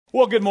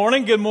Well, good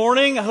morning. Good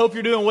morning. I hope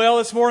you're doing well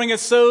this morning.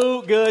 It's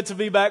so good to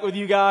be back with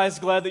you guys.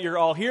 Glad that you're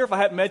all here. If I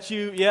haven't met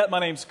you yet, my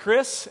name's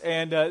Chris,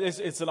 and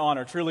it's an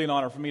honor, truly an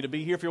honor for me to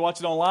be here. If you're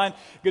watching online,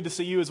 good to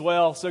see you as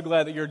well. So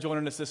glad that you're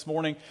joining us this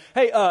morning.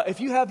 Hey, if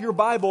you have your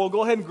Bible,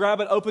 go ahead and grab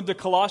it, open to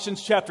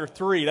Colossians chapter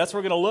 3. That's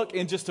where we're going to look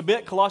in just a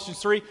bit, Colossians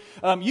 3.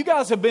 You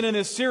guys have been in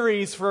this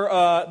series for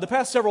the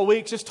past several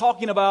weeks just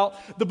talking about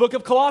the book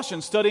of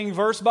Colossians, studying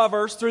verse by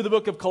verse through the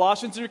book of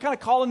Colossians, and you're kind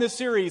of calling this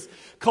series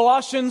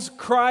Colossians,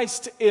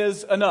 Christ is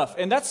Enough.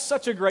 And that's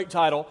such a great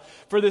title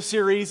for this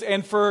series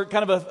and for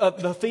kind of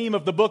the theme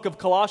of the book of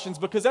Colossians,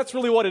 because that's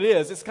really what it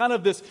is. It's kind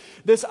of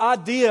this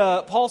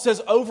idea, Paul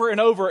says over and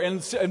over in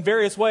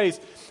various ways,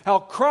 how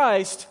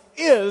Christ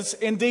is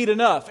indeed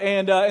enough.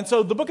 And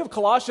so the book of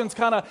Colossians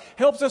kind of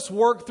helps us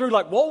work through,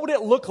 like, what would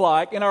it look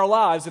like in our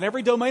lives, in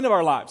every domain of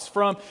our lives,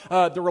 from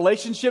the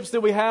relationships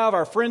that we have,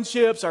 our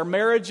friendships, our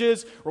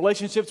marriages,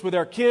 relationships with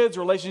our kids,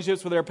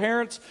 relationships with our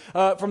parents,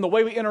 from the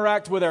way we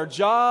interact with our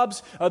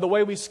jobs, the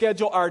way we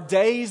schedule our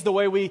days, the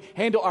way we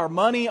handle our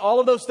money, all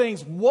of those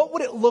things. What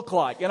would it look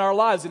like in our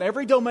lives, in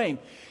every domain,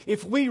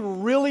 if we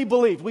really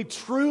believed, we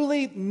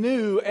truly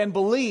knew and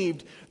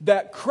believed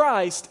that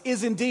Christ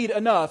is indeed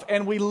enough,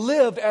 and we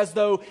lived as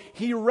though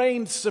He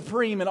reigned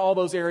supreme in all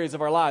those areas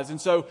of our lives? And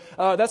so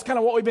that's kind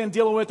of what we've been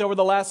dealing with over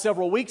the last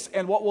several weeks,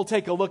 and what we'll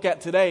take a look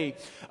at today.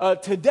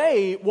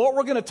 Today, what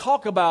we're going to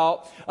talk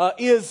about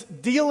is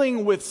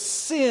dealing with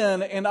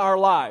sin in our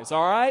lives,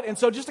 all right? And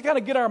so just to kind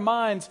of get our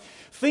minds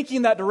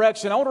thinking that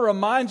direction, I want to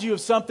remind you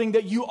of something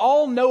that you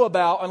all know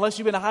about, unless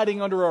you've been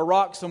hiding under a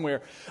rock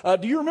somewhere.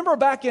 Do you remember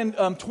back in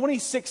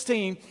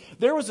 2016,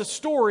 there was a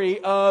story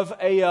of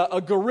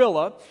a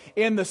gorilla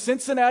in the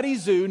Cincinnati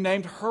Zoo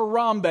named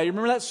Harambe? You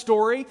remember that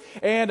story?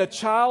 And a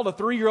child, a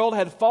 3-year-old,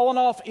 had fallen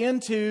off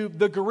into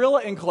the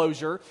gorilla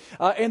enclosure,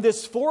 and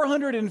this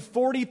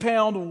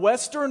 440-pound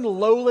Western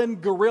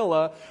lowland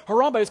gorilla,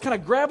 Harambe, is kind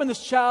of grabbing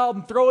this child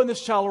and throwing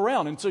this child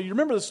around. And so you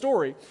remember the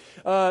story.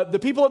 The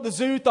people at the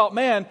zoo thought,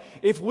 man,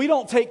 if we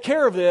don't take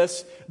care of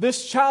this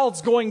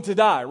child's going to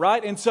die,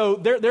 right? And so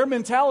their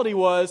mentality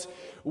was,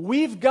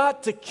 we've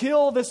got to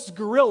kill this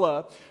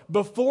gorilla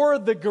before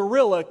the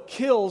gorilla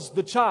kills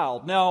the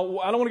child. Now,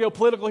 I don't want to go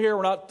political here.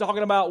 We're not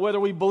talking about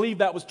whether we believe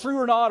that was true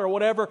or not or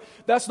whatever.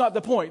 That's not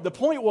the point. The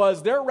point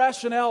was their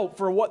rationale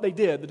for what they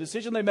did, the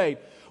decision they made,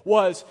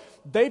 was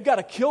they've got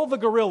to kill the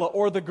gorilla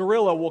or the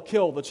gorilla will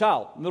kill the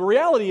child. And the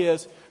reality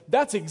is,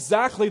 that's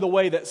exactly the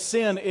way that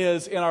sin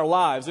is in our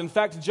lives. In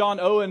fact, John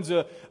Owens,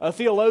 a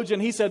theologian,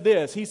 he said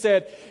this. He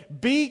said,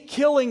 be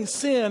killing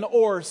sin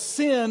or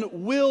sin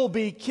will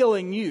be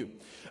killing you.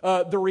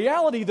 The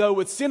reality, though,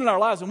 with sin in our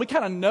lives, and we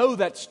kind of know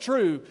that's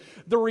true,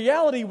 the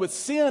reality with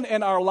sin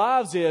in our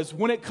lives is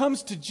when it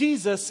comes to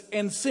Jesus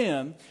and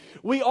sin,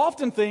 we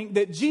often think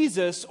that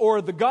Jesus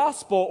or the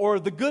gospel or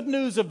the good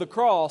news of the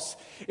cross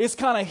is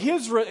kind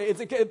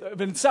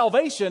of in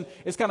salvation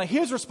is kind of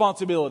His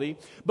responsibility.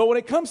 But when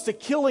it comes to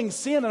killing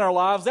sin in our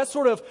lives, that's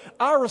sort of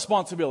our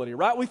responsibility,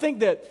 right? We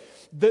think that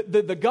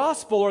the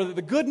gospel or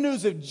the good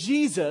news of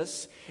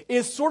Jesus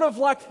is sort of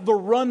like the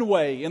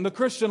runway in the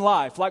Christian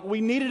life. Like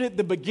we need it at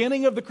the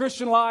beginning of the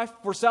Christian life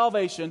for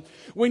salvation.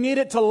 We need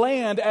it to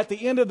land at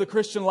the end of the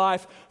Christian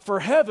life for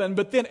heaven.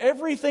 But then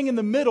everything in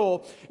the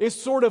middle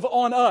is sort of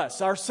on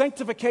us. Our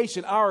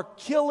sanctification, our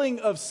killing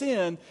of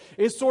sin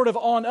is sort of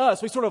on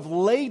us. We sort of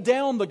lay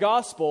down the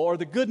gospel or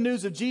the good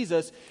news of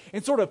Jesus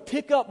and sort of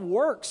pick up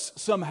works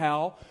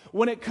somehow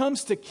when it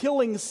comes to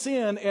killing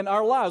sin in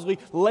our lives. We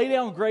lay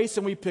down grace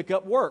and we pick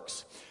up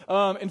works.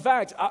 In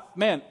fact,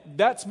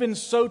 that's been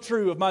so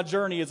true of my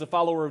journey as a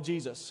follower of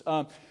Jesus.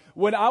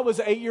 When I was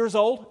 8 years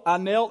old, I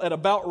knelt at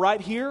about right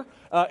here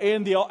at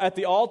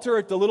the altar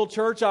at the little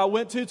church I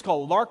went to. It's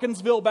called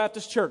Larkinsville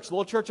Baptist Church. The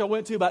little church I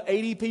went to, about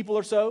 80 people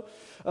or so.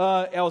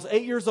 I was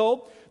 8 years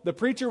old. The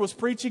preacher was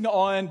preaching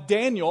on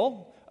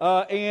Daniel.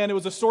 And it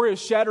was a story of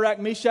Shadrach,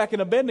 Meshach,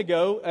 and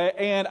Abednego.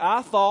 And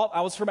I thought,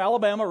 I was from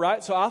Alabama,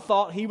 right? So I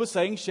thought he was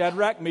saying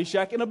Shadrach,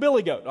 Meshach, and a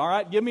billy goat. All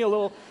right, give me a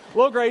little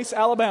grace,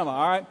 Alabama.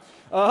 All right.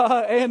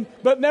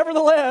 But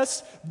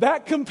nevertheless,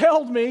 that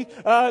compelled me.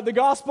 The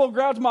gospel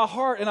grabbed my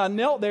heart, and I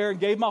knelt there and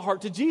gave my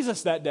heart to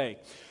Jesus that day.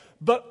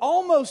 But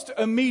almost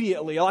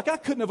immediately, like I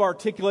couldn't have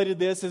articulated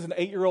this as an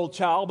 8-year-old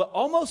child, but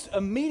almost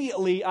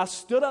immediately I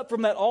stood up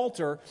from that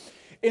altar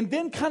and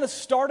then kind of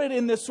started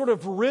in this sort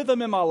of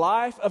rhythm in my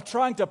life of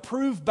trying to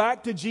prove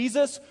back to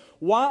Jesus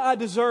why I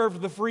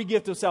deserved the free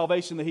gift of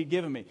salvation that He'd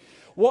given me.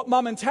 What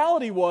my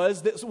mentality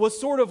was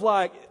sort of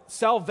like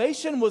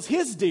salvation was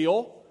His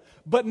deal,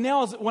 but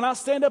now when I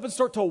stand up and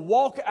start to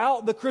walk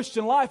out the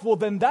Christian life, well,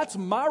 then that's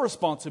my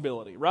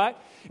responsibility, right?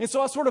 And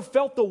so I sort of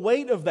felt the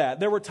weight of that.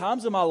 There were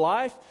times in my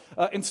life,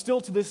 and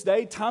still to this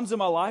day, times in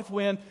my life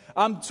when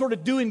I'm sort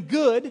of doing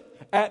good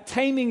at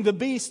taming the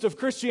beast of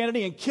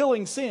Christianity and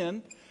killing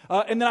sin.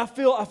 And then I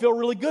feel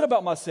really good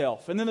about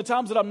myself. And then the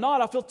times that I'm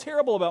not, I feel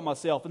terrible about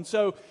myself. And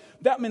so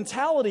that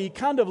mentality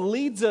kind of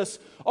leads us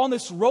on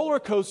this roller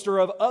coaster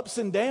of ups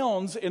and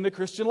downs in the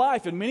Christian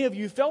life. And many of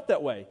you felt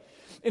that way.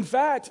 In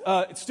fact,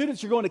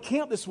 students, you're going to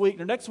camp this week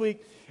or next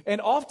week, and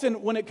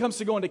often when it comes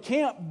to going to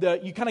camp,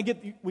 you kind of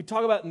we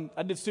talk about, and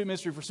I did student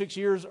ministry for 6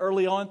 years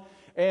early on,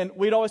 and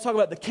we'd always talk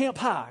about the camp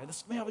high.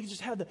 Man, we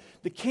just have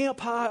the camp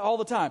high all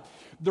the time.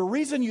 The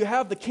reason you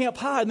have the camp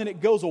high and then it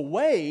goes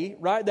away,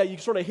 right, that you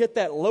sort of hit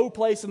that low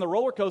place in the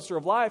roller coaster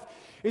of life,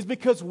 is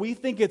because we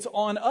think it's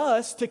on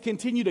us to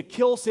continue to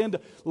kill sin,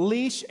 to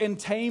leash and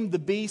tame the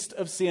beast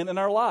of sin in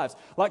our lives.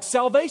 Like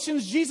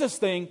salvation's Jesus'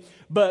 thing,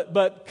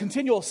 but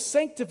continual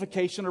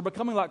sanctification or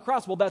becoming like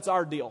Christ, well, that's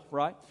our deal,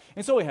 right?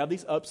 And so we have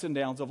these ups and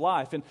downs of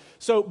life. And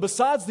so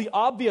besides the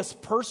obvious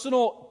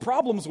personal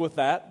problems with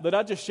that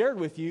I just shared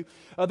with you,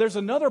 there's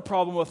another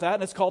problem with that,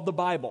 and it's called the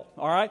Bible,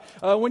 all right?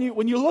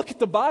 When you look at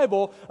the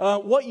Bible,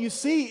 what you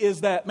see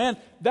is that, man,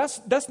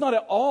 that's not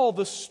at all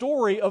the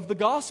story of the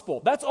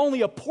gospel. That's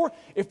only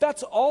if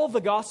that's all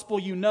the gospel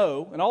you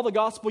know and all the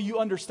gospel you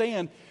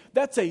understand,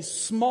 that's a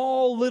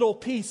small little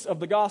piece of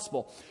the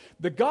gospel.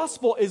 The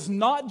gospel is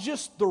not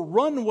just the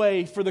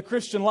runway for the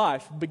Christian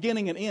life,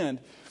 beginning and end.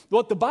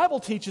 What the Bible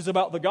teaches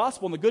about the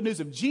gospel and the good news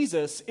of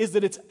Jesus is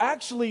that it's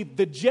actually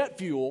the jet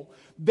fuel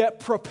that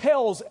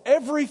propels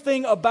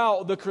everything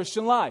about the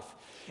Christian life.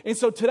 And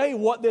so today,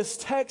 what this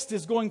text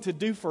is going to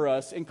do for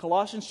us in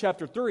Colossians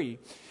chapter 3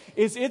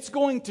 is it's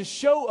going to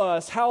show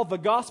us how the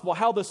gospel,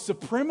 how the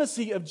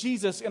supremacy of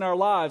Jesus in our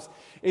lives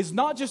is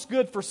not just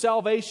good for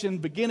salvation,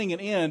 beginning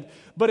and end,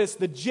 but it's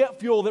the jet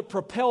fuel that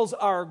propels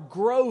our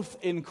growth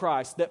in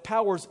Christ, that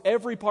powers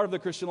every part of the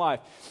Christian life.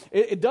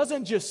 It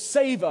doesn't just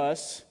save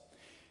us,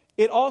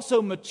 it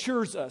also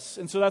matures us.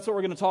 And so that's what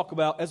we're going to talk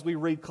about as we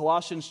read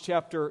Colossians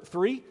chapter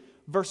 3,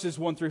 verses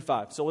 1 through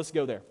 5. So let's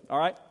go there, all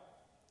right?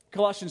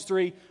 Colossians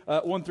 3,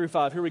 1 through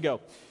 5. Here we go.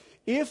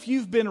 If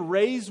you've been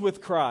raised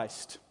with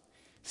Christ,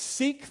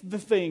 seek the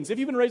things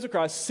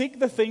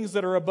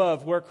that are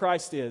above where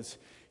Christ is,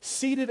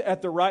 seated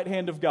at the right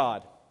hand of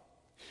God.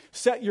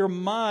 Set your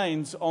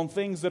minds on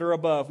things that are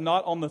above,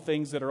 not on the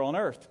things that are on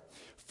earth.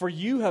 For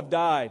you have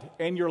died,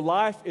 and your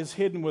life is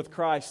hidden with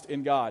Christ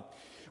in God.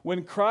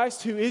 When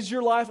Christ, who is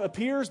your life,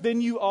 appears,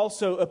 then you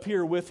also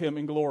appear with him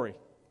in glory.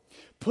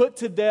 Put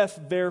to death,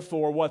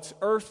 therefore, what's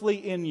earthly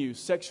in you,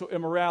 sexual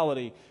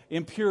immorality,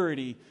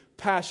 impurity,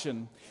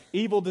 passion,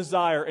 evil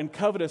desire, and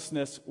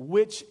covetousness,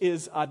 which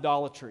is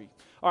idolatry.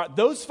 All right,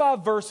 those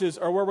 5 verses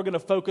are where we're going to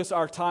focus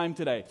our time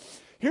today.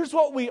 Here's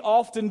what we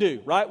often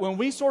do, right? When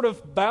we sort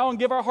of bow and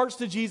give our hearts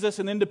to Jesus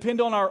and then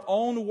depend on our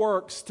own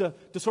works to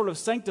sort of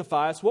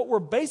sanctify us, what we're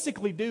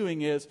basically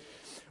doing is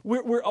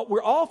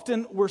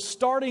we're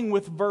starting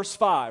with verse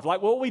 5.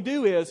 Like what we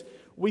do is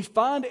we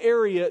find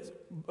areas,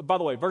 by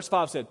the way, verse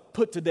 5 said,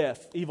 put to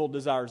death evil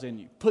desires in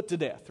you. Put to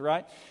death,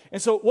 right? And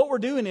so what we're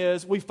doing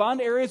is we find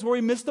areas where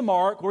we miss the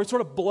mark, where we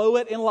sort of blow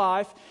it in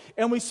life,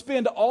 and we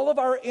spend all of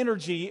our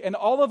energy and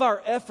all of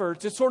our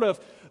efforts just sort of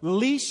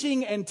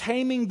leashing and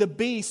taming the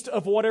beast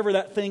of whatever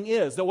that thing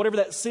is, that whatever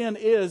that sin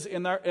is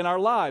in our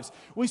lives.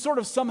 We sort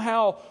of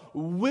somehow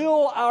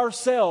will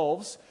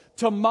ourselves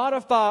to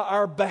modify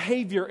our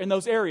behavior in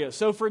those areas.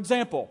 So, for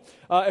example,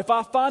 if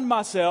I find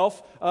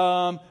myself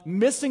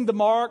missing the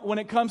mark when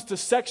it comes to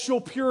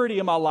sexual purity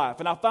in my life,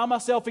 and I find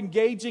myself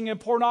engaging in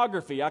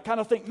pornography, I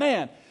kind of think,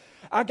 man,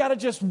 I got to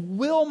just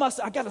will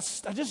myself,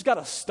 I just got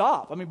to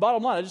stop. I mean,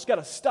 bottom line, I just got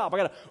to stop. I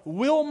got to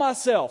will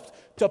myself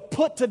to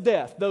put to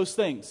death those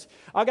things.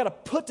 I got to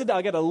put to death,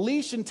 I got to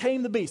leash and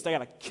tame the beast. I got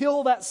to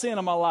kill that sin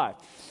in my life.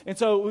 And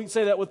so we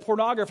say that with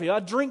pornography. I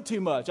drink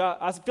too much.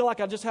 I feel like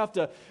I just have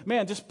to,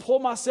 just pull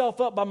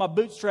myself up by my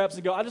bootstraps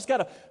and go, I just got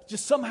to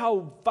just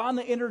somehow find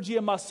the energy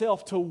in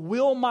myself to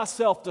will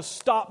myself to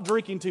stop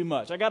drinking too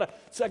much. I got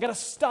to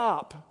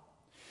stop.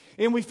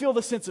 And we feel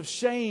the sense of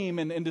shame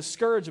and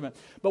discouragement.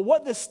 But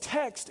what this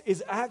text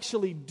is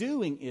actually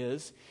doing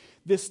is,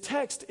 this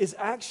text is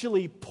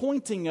actually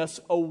pointing us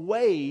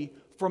away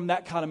from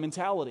that kind of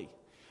mentality.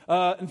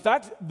 In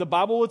fact, the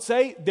Bible would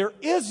say there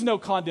is no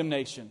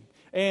condemnation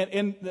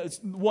and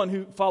one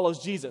who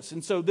follows Jesus.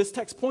 And so this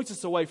text points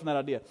us away from that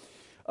idea.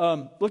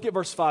 Look at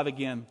verse 5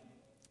 again.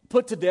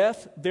 Put to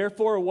death,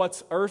 therefore,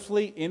 what's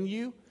earthly in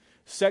you,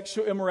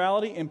 sexual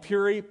immorality,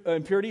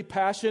 impurity,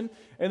 passion,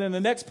 and then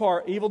the next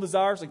part, evil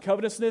desires and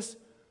covetousness,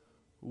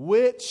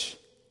 which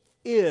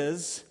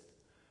is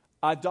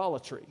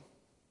idolatry.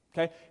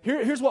 Okay,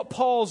 here's what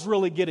Paul's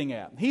really getting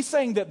at. He's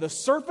saying that the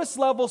surface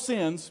level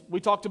sins, we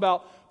talked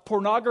about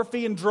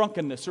pornography and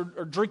drunkenness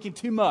or drinking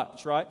too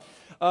much, right?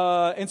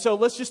 And so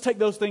let's just take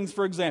those things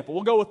for example.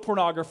 We'll go with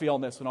pornography on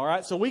this one, all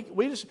right? So we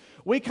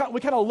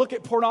kind of look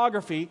at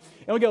pornography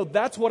and we go,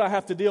 that's what I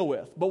have to deal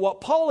with. But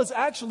what Paul is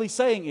actually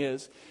saying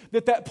is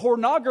that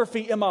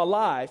pornography in my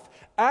life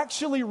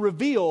actually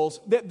reveals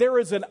that there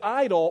is an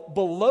idol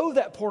below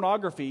that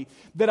pornography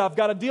that I've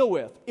got to deal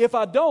with. If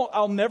I don't,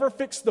 I'll never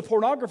fix the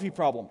pornography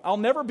problem. I'll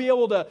never be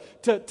able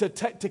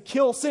to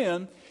kill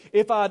sin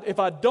if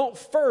I don't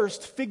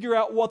first figure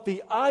out what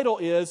the idol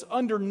is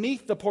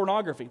underneath the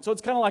pornography. So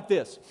it's kind of like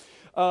this.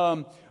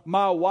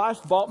 My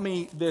wife bought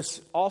me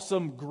this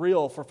awesome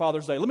grill for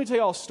Father's Day. Let me tell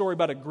you all a story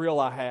about a grill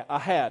I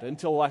had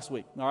until last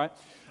week. All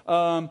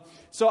right.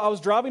 So I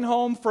was driving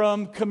home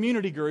from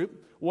community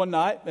group one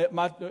night.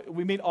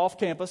 We meet off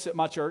campus at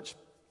my church.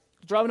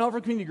 Driving home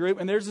from community group,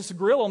 and there's this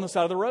grill on the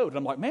side of the road. And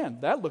I'm like, man,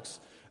 that looks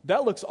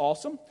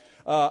awesome.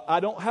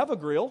 I don't have a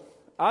grill.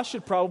 I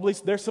should probably,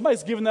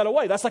 somebody's giving that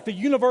away. That's like the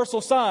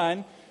universal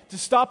sign to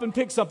stop and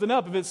pick something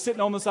up if it's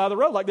sitting on the side of the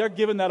road. Like they're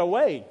giving that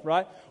away,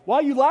 right? Why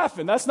are you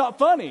laughing? That's not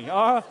funny.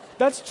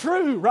 That's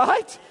true,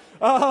 right?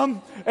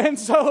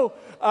 So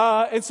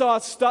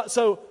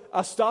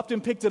I stopped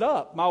and picked it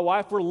up. My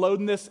wife were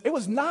loading this. It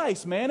was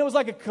nice, man. It was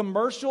like a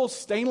commercial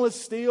stainless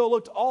steel.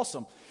 Looked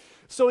awesome.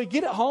 So we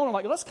get it home. I'm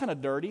like, well, that's kind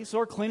of dirty. So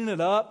we're cleaning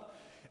it up.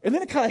 And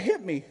then it kind of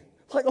hit me.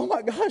 Like, oh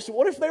my gosh,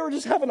 what if they were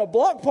just having a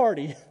block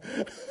party?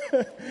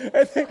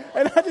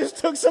 and I just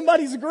took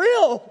somebody's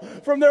grill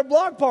from their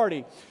block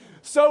party.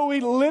 So we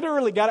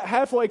literally got it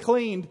halfway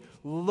cleaned,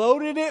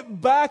 loaded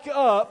it back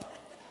up.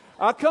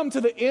 I come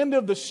to the end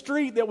of the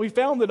street that we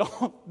found it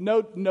on.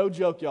 No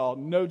joke, y'all.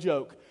 No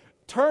joke.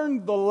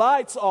 Turned the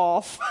lights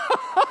off.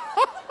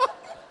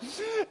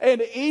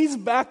 And ease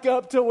back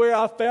up to where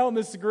I found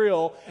this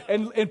grill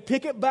and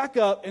pick it back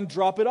up and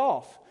drop it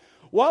off.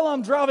 While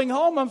I'm driving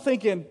home, I'm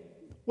thinking,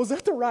 was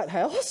that the right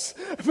house?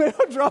 I mean,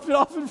 I dropped it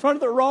off in front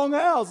of the wrong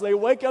house. They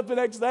wake up the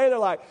next day, they're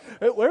like,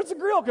 hey, where's the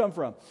grill come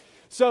from?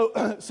 So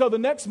the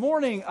next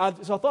morning, I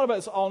thought about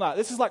this all night.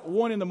 This is like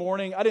 1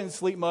 a.m. I didn't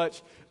sleep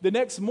much. The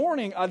next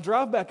morning, I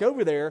drive back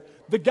over there.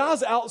 The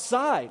guy's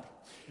outside.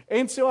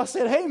 And so I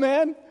said, hey,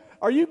 man,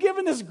 are you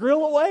giving this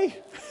grill away?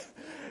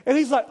 And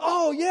he's like,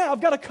 oh, yeah,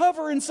 I've got a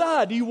cover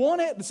inside. Do you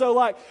want it? And so,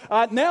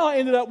 now I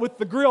ended up with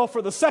the grill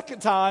for the second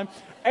time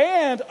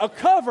and a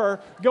cover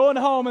going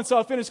home. And so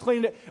I finished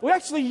cleaning it. We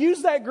actually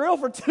used that grill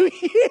for 2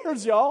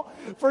 years, y'all,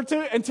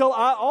 until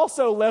I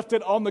also left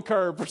it on the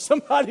curb for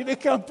somebody to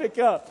come pick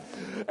up.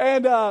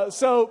 And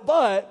so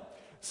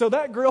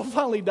that grill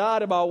finally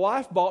died, and my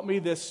wife bought me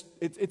this.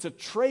 It's a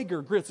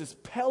Traeger grill. It's this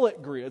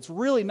pellet grill. It's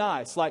really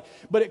nice,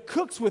 but it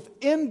cooks with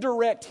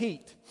indirect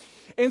heat.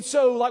 And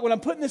so, when I'm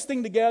putting this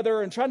thing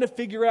together and trying to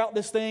figure out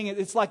this thing,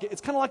 it's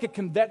kind of like a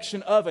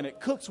convection oven. It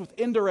cooks with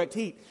indirect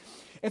heat.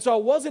 And so I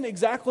wasn't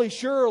exactly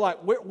sure,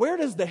 where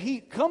does the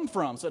heat come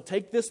from? So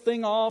take this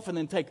thing off and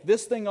then take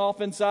this thing off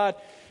inside,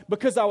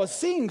 because I was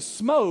seeing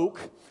smoke,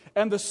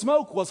 and the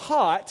smoke was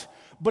hot,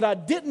 but I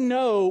didn't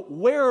know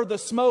where the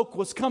smoke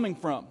was coming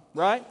from,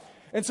 right?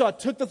 And so I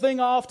took the thing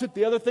off, took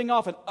the other thing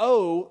off, and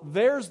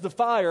there's the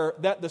fire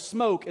that the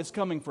smoke is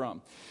coming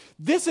from.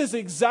 This is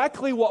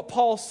exactly what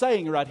Paul's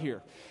saying right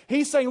here.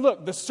 He's saying,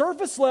 look, the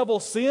surface level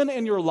sin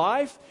in your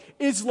life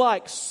is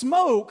like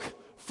smoke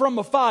from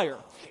a fire.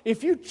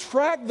 If you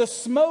track the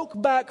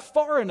smoke back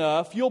far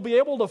enough, you'll be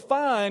able to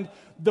find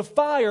the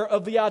fire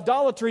of the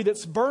idolatry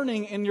that's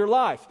burning in your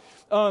life.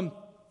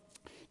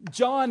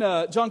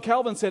 John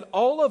Calvin said,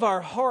 all of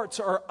our hearts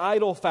are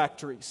idol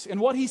factories. And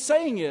what he's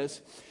saying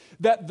is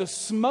that the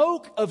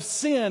smoke of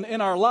sin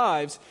in our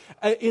lives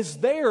is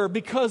there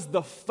because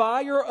the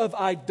fire of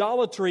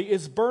idolatry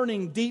is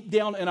burning deep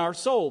down in our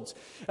souls.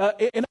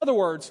 In other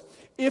words,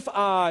 if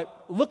I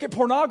look at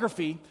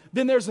pornography,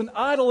 then there's an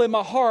idol in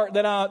my heart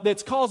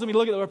that's causing me to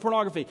look at the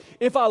pornography.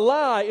 If I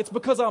lie, it's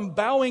because I'm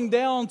bowing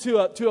down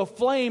to a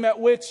flame at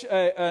which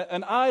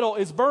an idol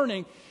is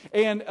burning,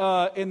 and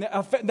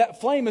that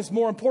flame is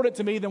more important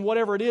to me than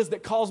whatever it is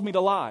that caused me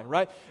to lie,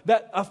 right?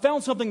 That I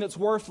found something that's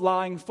worth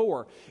lying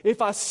for.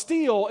 If I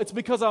steal, it's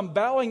because I'm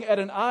bowing at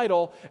an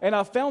idol, and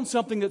I found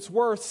something that's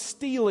worth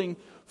stealing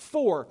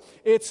for.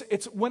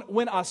 It's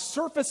when I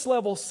surface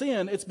level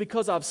sin, it's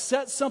because I've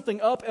set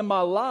something up in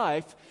my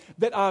life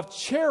that I've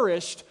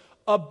cherished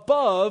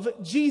above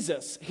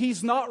Jesus.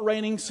 He's not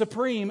reigning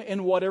supreme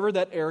in whatever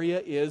that area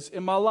is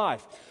in my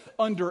life.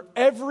 Under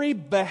every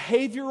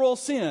behavioral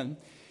sin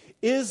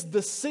is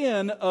the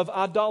sin of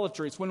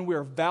idolatry. It's when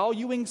we're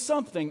valuing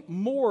something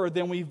more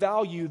than we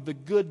value the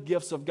good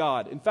gifts of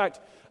God. In fact,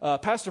 a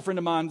pastor friend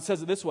of mine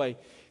says it this way.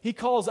 He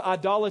calls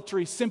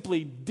idolatry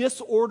simply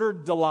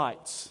disordered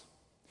delights.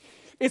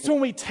 It's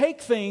when we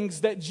take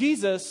things that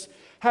Jesus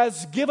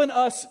has given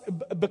us,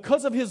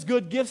 because of his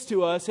good gifts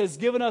to us, has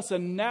given us a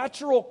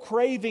natural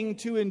craving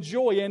to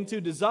enjoy and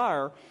to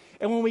desire.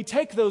 And when we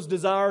take those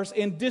desires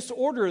and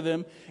disorder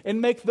them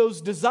and make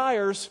those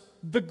desires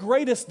the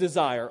greatest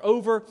desire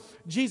over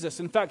Jesus.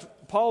 In fact,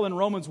 Paul in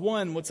Romans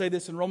 1 would say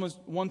this in Romans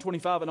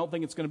 1:25. I don't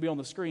think it's going to be on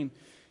the screen.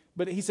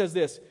 But he says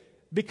this,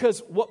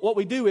 because what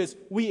we do is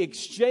we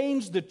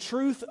exchange the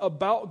truth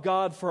about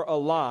God for a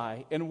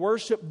lie and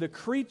worship the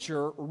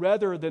creature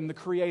rather than the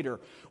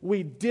Creator.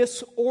 We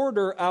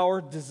disorder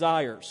our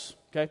desires.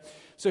 Okay,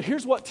 so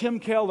here's what Tim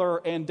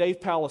Keller and Dave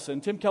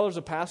Pallison. Tim Keller's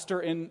a pastor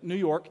in New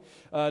York.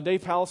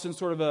 Dave Pallison's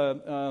sort of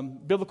a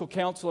biblical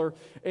counselor.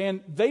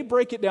 And they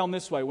break it down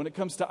this way when it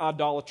comes to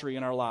idolatry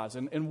in our lives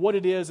and what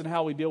it is and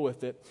how we deal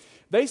with it.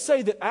 They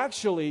say that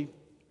actually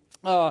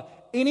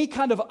any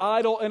kind of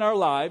idol in our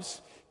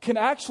lives can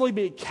actually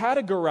be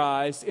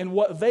categorized in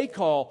what they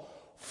call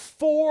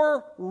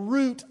 4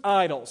 root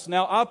idols.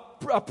 Now,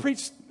 I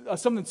preached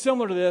something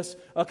similar to this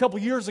a couple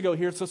years ago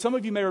here, so some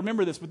of you may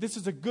remember this, but this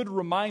is a good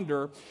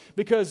reminder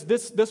because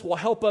this will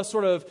help us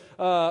sort of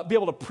be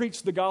able to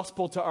preach the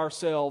gospel to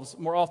ourselves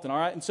more often, all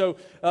right? And so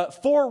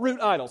 4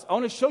 root idols. I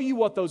want to show you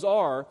what those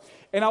are,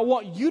 and I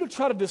want you to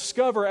try to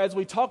discover as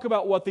we talk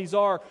about what these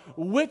are,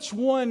 which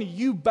one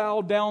you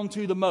bow down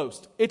to the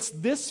most. It's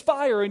this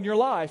fire in your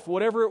life,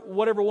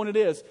 whatever one it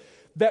is,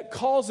 that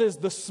causes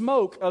the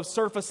smoke of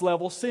surface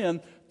level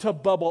sin to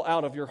bubble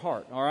out of your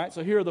heart, all right?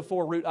 So here are the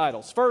 4 root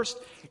idols. First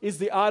is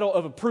the idol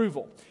of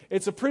approval.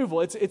 It's approval.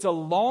 It's a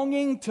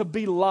longing to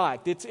be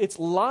liked. It's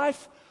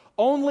life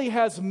only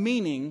has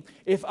meaning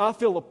if I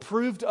feel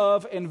approved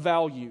of and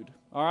valued,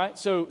 all right?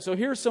 So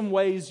here's some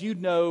ways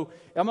you'd know.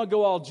 I'm going to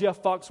go all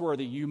Jeff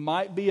Foxworthy. You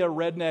might be a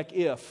redneck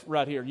if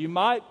right here. You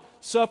might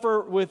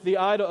suffer with the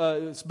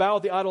idol, bow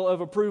at the idol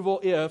of approval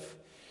if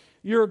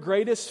your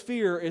greatest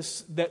fear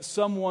is that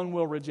someone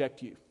will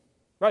reject you,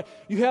 right?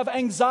 You have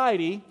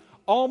anxiety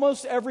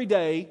almost every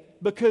day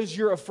because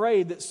you're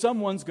afraid that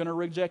someone's going to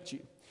reject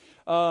you.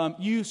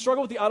 You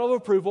struggle with the idol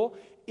of approval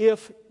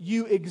if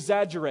you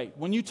exaggerate.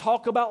 When you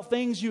talk about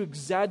things, you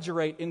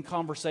exaggerate in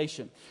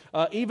conversation.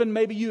 Even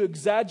maybe you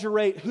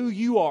exaggerate who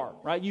you are,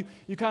 right?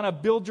 You kind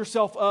of build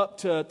yourself up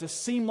to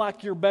seem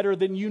like you're better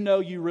than you know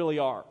you really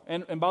are.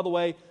 And by the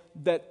way,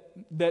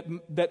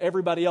 that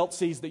everybody else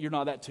sees that you're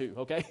not that too,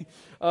 okay?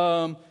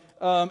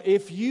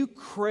 If you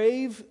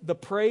crave the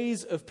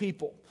praise of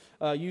people,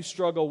 you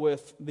struggle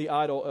with the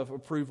idol of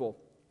approval.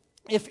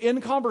 If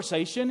in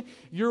conversation,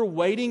 you're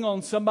waiting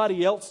on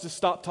somebody else to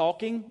stop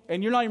talking,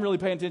 and you're not even really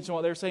paying attention to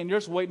what they're saying, you're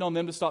just waiting on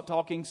them to stop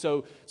talking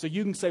so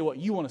you can say what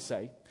you want to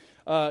say,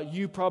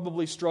 you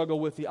probably struggle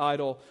with the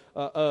idol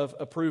of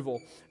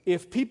approval.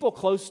 If people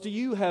close to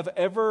you have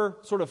ever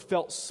sort of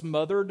felt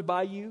smothered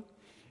by you,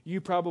 you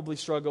probably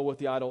struggle with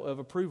the idol of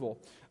approval.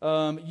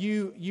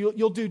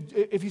 You'll do,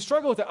 if you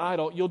struggle with the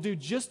idol, you'll do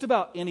just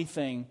about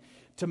anything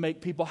to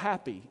make people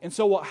happy. And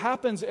so what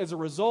happens as a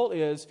result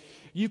is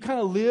you kind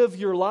of live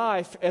your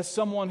life as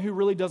someone who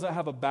really doesn't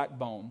have a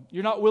backbone.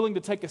 You're not willing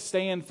to take a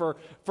stand for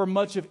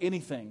much of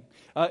anything.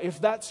 If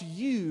that's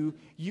you,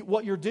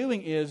 what you're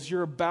doing is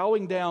you're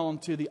bowing down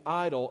to the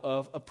idol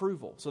of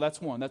approval. So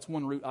that's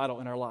one root idol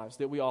in our lives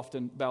that we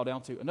often bow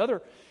down to.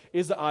 Another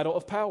is the idol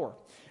of power.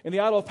 And the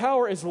idol of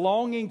power is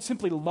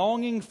simply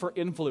longing for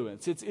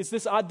influence. It's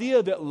this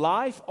idea that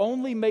life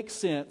only makes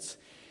sense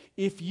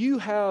if you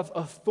have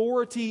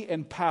authority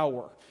and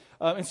power.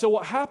 And so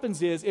what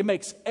happens is it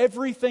makes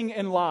everything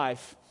in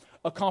life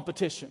a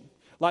competition.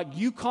 Like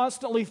you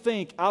constantly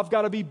think, I've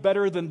got to be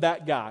better than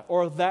that guy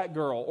or that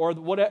girl or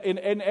whatever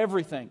in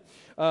everything.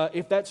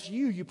 If that's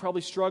you, you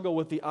probably struggle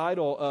with the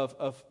idol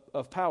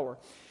of power.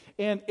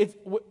 And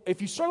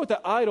if you struggle with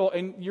that idol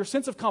and your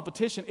sense of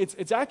competition,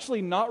 it's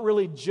actually not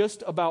really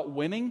just about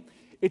winning.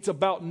 It's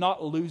about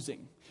not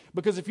losing.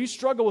 Because if you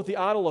struggle with the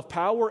idol of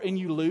power and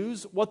you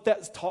lose, what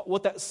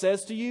that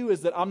says to you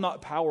is that I'm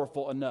not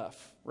powerful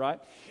enough, right?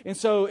 And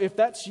so if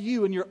that's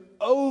you and you're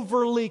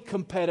overly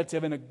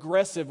competitive and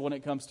aggressive when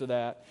it comes to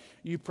that,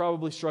 you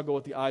probably struggle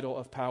with the idol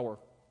of power.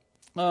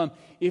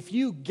 If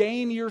you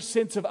gain your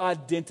sense of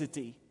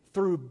identity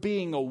through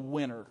being a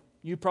winner,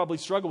 you probably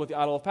struggle with the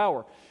idol of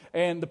power.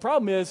 And the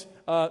problem is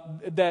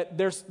that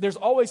there's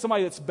always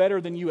somebody that's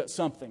better than you at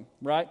something,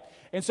 right?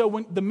 And so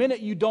when the minute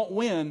you don't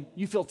win,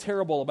 you feel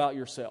terrible about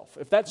yourself.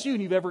 If that's you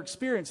and you've ever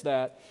experienced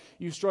that,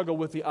 you struggle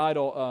with the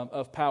idol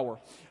of power.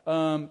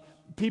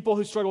 People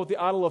who struggle with the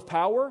idol of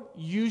power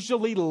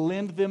usually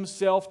lend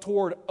themselves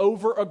toward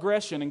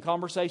over-aggression in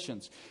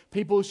conversations.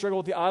 People who struggle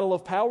with the idol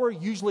of power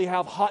usually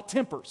have hot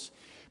tempers.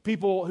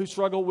 People who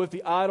struggle with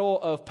the idol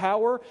of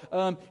power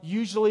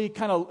usually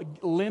kind of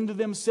lend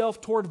themselves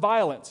toward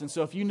violence. And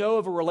so if you know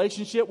of a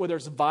relationship where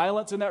there's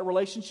violence in that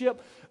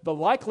relationship, the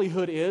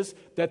likelihood is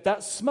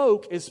that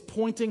smoke is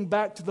pointing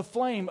back to the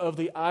flame of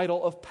the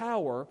idol of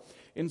power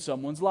in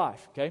someone's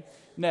life. Okay.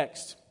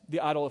 Next, the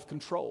idol of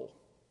control.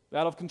 The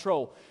idol of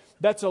control.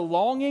 That's a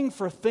longing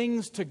for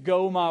things to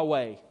go my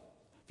way.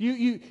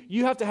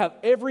 You have to have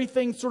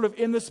everything sort of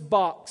in this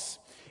box.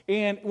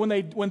 And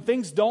when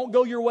things don't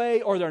go your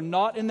way or they're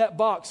not in that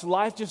box,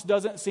 life just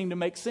doesn't seem to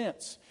make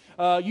sense.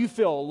 You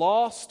feel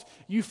lost.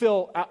 You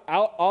feel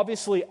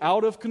obviously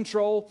out of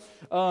control.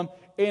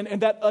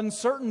 And that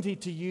uncertainty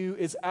to you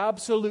is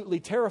absolutely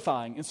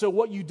terrifying. And so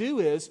what you do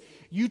is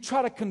you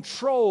try to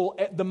control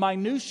the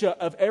minutia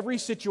of every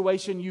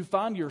situation you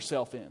find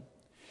yourself in.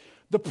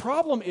 The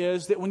problem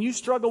is that when you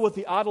struggle with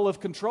the idol of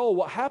control,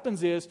 what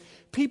happens is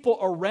people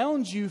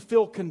around you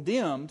feel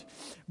condemned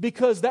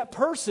because that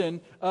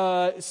person,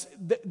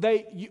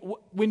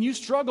 when you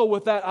struggle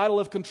with that idol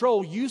of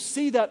control, you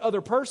see that other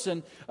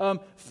person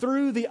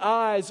through the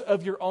eyes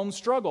of your own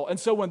struggle. And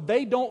so when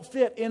they don't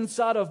fit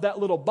inside of that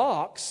little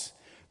box,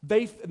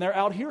 they're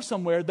out here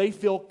somewhere, they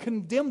feel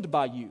condemned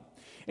by you.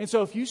 And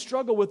so if you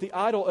struggle with the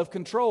idol of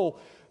control,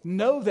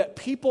 know that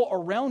people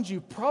around you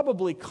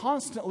probably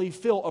constantly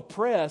feel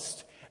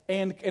oppressed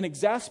and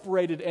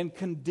exasperated and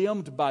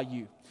condemned by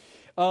you.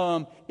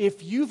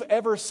 If you've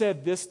ever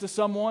said this to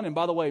someone, and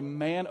by the way,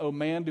 man, oh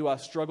man, do I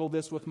struggle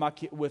with my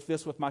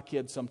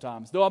kids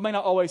sometimes. Though I may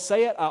not always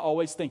say it, I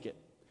always think it.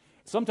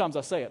 Sometimes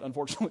I say it,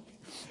 unfortunately.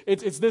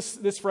 It's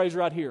this phrase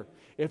right here.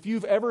 If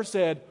you've ever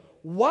said,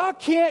 why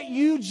can't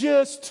you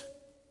just...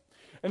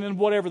 And then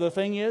whatever the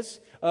thing is,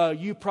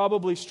 you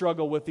probably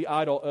struggle with the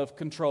idol of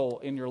control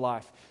in your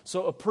life.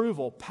 So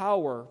approval,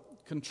 power,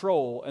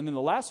 control, and then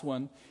the last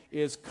one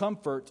is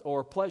comfort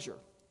or pleasure.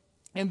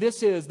 And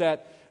this is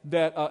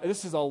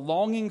this is a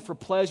longing for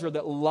pleasure,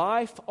 that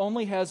life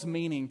only has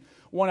meaning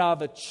when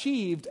I've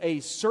achieved a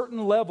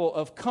certain level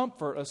of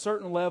comfort, a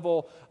certain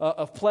level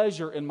of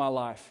pleasure in my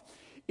life.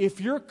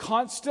 If you're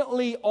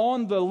constantly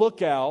on the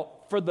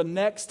lookout for the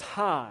next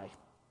high,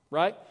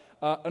 right?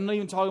 I'm not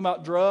even talking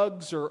about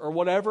drugs or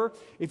whatever.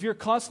 If you're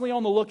constantly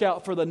on the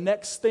lookout for the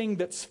next thing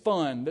that's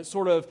fun, that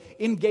sort of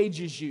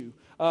engages you,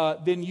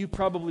 then you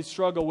probably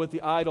struggle with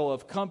the idol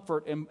of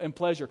comfort and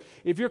pleasure.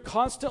 If you're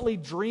constantly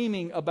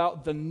dreaming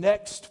about the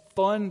next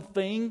fun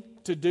thing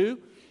to do,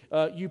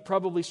 you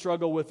probably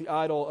struggle with the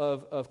idol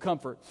of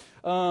comfort.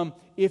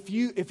 If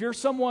you're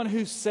someone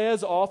who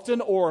says often,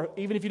 or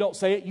even if you don't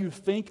say it, you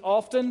think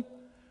often,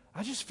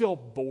 I just feel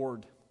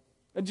bored.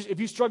 If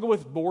you struggle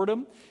with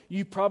boredom,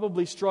 you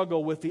probably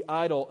struggle with the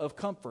idol of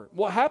comfort.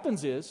 What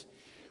happens is,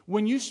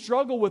 when you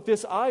struggle with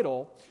this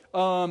idol,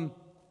 all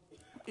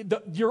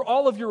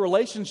of your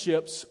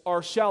relationships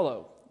are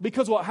shallow.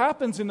 Because what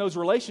happens in those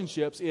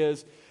relationships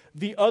is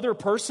the other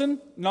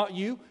person, not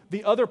you,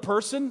 the other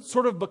person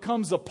sort of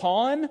becomes a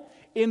pawn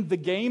in the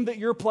game that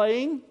you're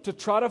playing to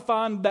try to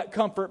find that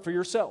comfort for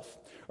yourself,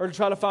 or to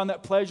try to find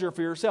that pleasure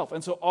for yourself.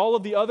 And so all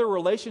of the other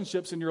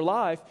relationships in your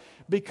life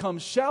become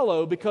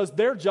shallow, because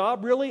their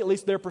job really, at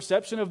least their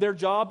perception of their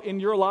job in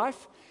your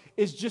life,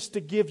 is just to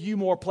give you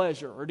more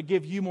pleasure or to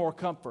give you more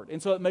comfort.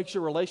 And so it makes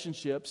your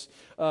relationships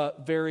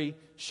very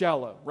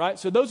shallow, right?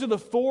 So those are the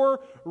 4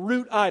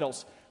 root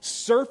idols.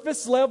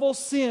 Surface level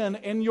sin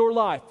in your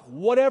life,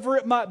 whatever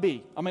it might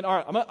be. I mean, all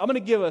right, I'm going to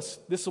give us,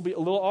 this will be a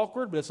little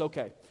awkward, but it's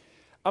okay.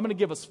 I'm going to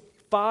give us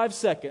 5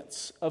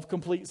 seconds of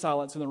complete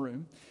silence in the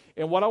room.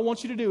 And what I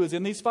want you to do is,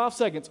 in these 5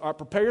 seconds, all right,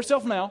 prepare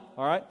yourself now,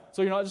 all right?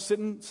 So you're not just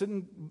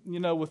sitting,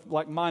 with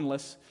like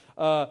mindless.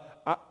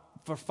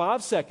 For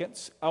 5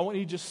 seconds, I want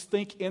you to just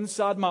think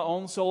inside my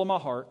own soul and my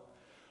heart,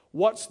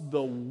 what's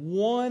the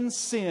one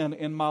sin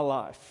in my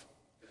life?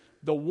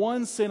 The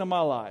one sin in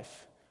my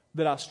life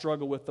that I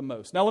struggle with the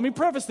most. Now, let me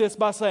preface this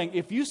by saying,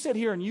 if you sit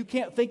here and you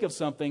can't think of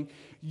something,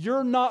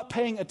 you're not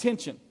paying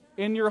attention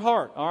in your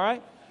heart, all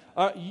right?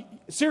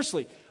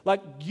 Seriously,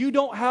 like, you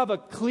don't have a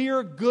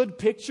clear, good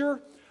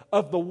picture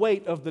of the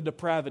weight of the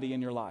depravity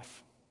in your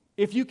life.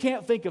 If you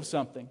can't think of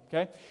something,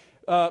 okay,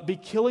 be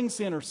killing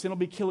sin, or sin will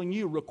be killing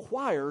you,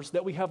 requires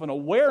that we have an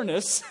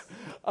awareness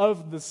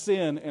of the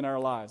sin in our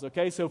lives,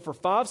 okay? So for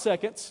 5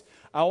 seconds,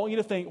 I want you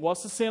to think,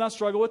 what's the sin I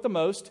struggle with the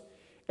most?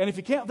 And if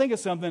you can't think of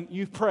something,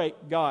 you pray,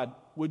 God,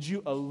 would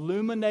you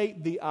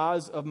illuminate the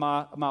eyes of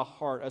my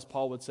heart, as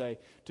Paul would say,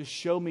 to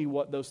show me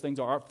what those things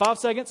are. All right, 5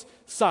 seconds,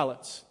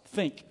 silence,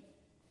 think.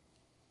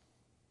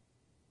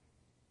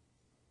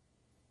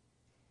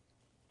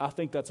 I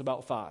think that's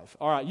about 5.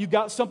 All right, you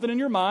got something in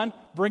your mind.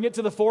 Bring it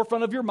to the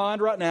forefront of your mind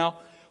right now.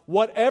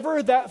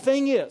 Whatever that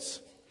thing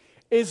is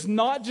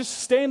not just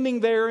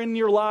standing there in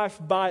your life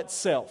by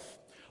itself.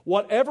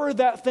 Whatever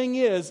that thing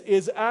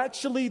is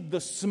actually the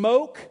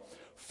smoke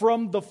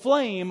from the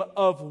flame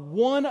of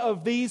one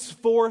of these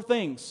 4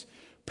 things: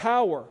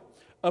 power,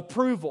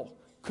 approval,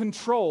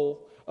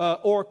 control,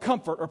 or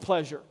comfort or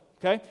pleasure.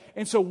 Okay?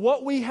 And so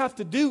what we have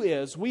to do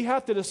is, we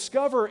have to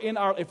discover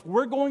if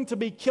we're going to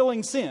be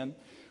killing sin,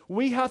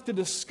 we have to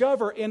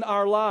discover in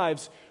our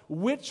lives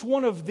which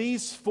one of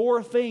these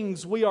 4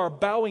 things we are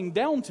bowing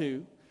down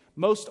to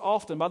most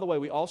often. By the way,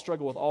 we all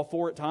struggle with all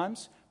 4 at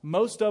times.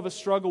 Most of us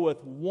struggle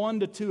with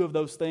 1 to 2 of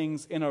those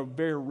things in a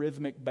very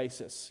rhythmic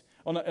basis,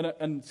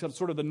 on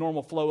sort of the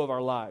normal flow of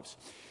our lives.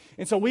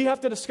 And so we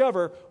have to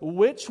discover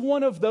which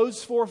one of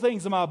those 4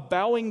 things am I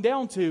bowing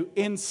down to,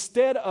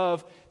 instead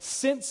of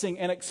sensing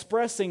and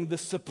expressing the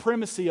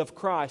supremacy of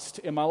Christ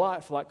in my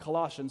life, like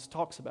Colossians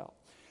talks about.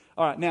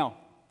 All right, now,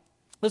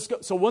 let's go.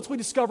 So once we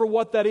discover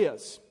what that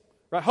is,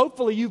 right?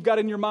 Hopefully you've got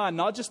in your mind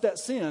not just that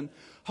sin.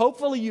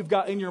 Hopefully you've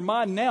got in your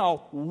mind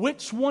now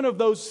which one of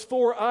those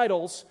 4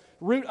 idols,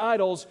 root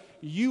idols,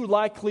 you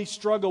likely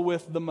struggle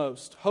with the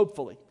most.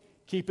 Hopefully,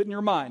 keep it in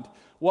your mind.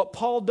 What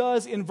Paul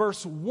does in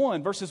verses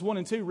 1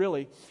 and 2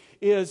 really,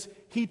 is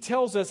he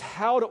tells us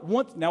how to.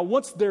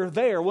 Once they're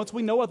there, once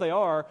we know what they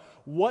are,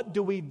 what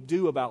do we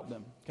do about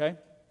them? Okay,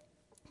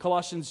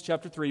 Colossians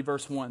chapter 3,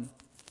 verse 1. I'm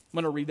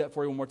going to read that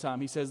for you one more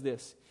time. He says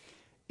this.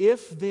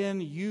 If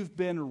then you've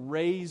been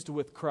raised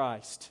with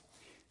Christ,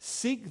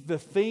 seek the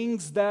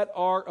things that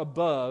are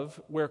above,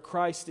 where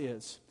Christ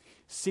is,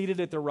 seated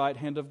at the right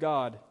hand of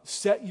God.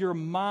 Set your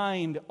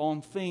mind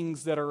on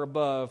things that are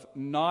above,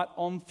 not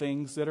on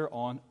things that are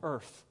on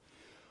earth.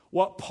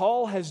 What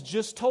Paul has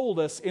just told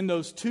us in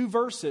those 2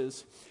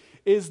 verses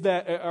is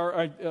that,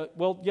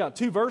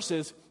 2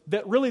 verses,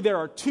 that really there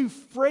are 2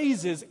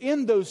 phrases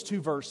in those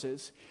 2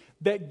 verses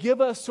that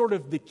give us sort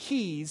of the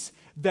keys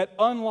that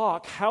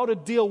unlock how to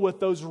deal with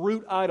those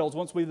root idols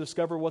once we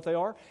discover what they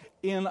are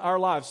in our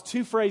lives.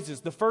 2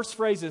 phrases. The first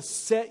phrase is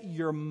set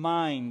your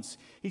minds.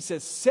 He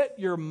says, set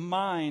your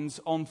minds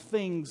on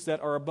things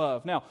that are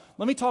above. Now,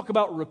 let me talk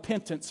about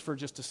repentance for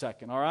just a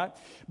second, all right?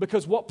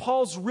 Because what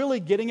Paul's really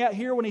getting at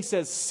here when he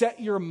says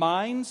set your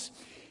minds,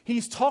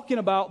 he's talking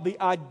about the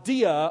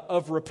idea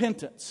of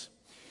repentance.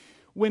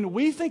 When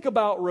we think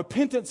about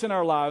repentance in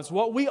our lives,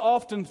 what we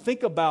often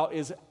think about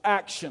is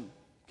action,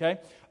 okay?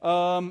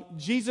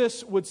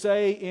 Jesus would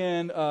say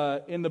in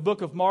the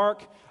book of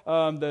Mark,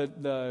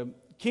 the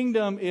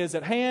kingdom is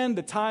at hand,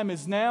 the time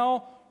is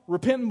now,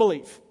 repent and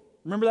believe.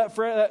 Remember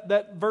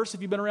that verse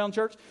if you've been around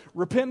church?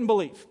 Repent and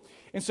believe.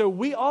 And so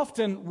we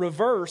often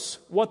reverse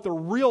what the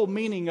real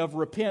meaning of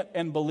repent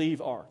and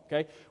believe are,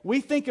 okay?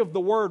 We think of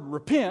the word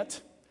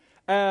repent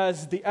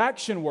as the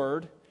action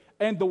word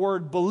and the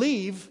word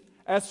believe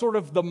as sort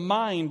of the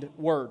mind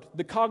word,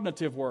 the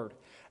cognitive word.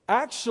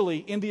 Actually,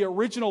 in the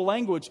original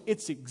language,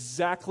 it's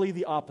exactly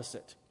the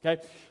opposite.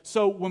 Okay?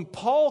 So when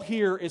Paul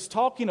here is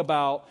talking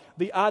about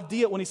the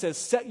idea, when he says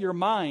set your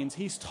minds,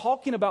 he's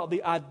talking about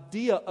the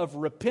idea of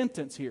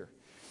repentance here.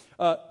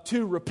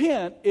 To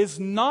repent is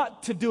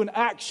not to do an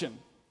action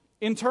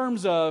in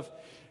terms of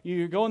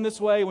you're going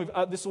this way.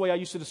 This is the way I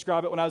used to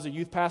describe it when I was a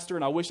youth pastor,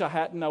 and I wish I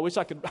hadn't. I wish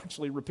I could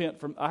actually repent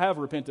from. I have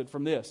repented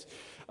from this.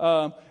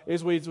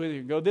 Is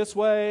we go this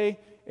way,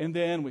 and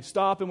then we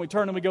stop and we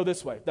turn and we go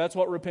this way. That's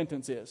what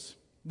repentance is.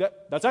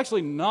 That's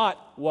actually not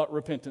what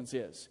repentance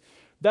is.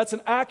 That's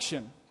an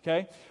action.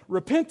 Okay,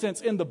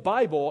 repentance in the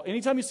Bible.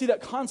 Anytime you see that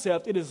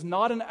concept, it is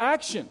not an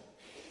action.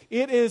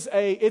 It's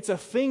a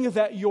thing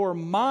that your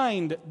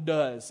mind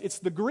does. It's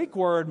the Greek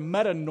word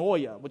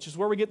metanoia, which is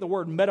where we get the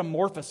word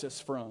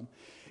metamorphosis from.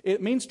 It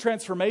means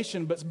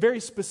transformation, but very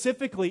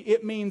specifically,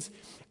 it means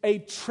a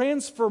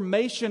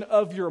transformation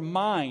of your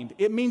mind.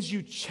 It means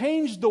you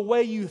change the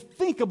way you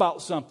think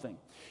about something.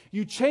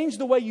 You change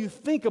the way you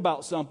think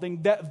about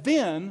something that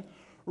then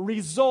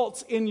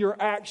results in your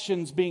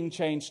actions being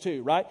changed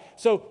too, right?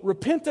 So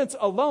repentance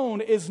alone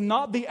is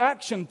not the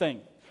action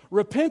thing.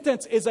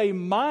 Repentance is a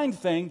mind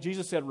thing.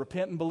 Jesus said,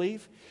 repent and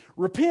believe.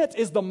 Repent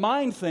is the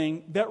mind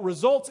thing that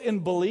results in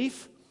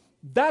belief.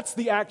 That's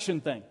the action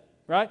thing,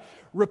 right?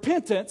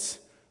 Repentance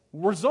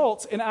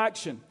results in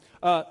action.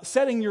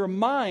 Setting your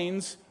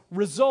minds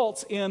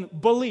results in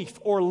belief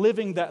or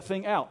living that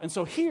thing out. And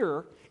so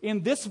here,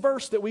 in this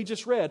verse that we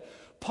just read,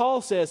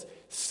 Paul says,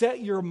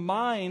 set your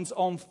minds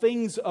on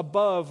things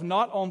above,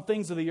 not on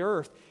things of the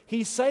earth.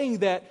 He's saying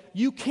that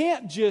you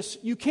can't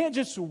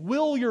just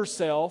will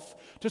yourself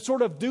to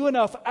sort of do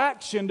enough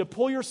action to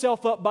pull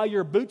yourself up by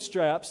your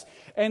bootstraps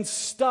and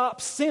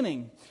stop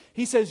sinning.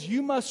 He says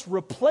you must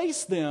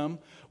replace them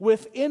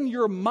within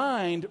your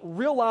mind,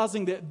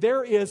 realizing that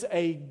there is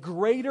a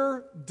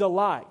greater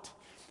delight.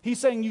 He's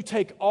saying you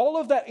take all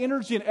of that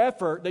energy and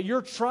effort that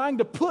you're trying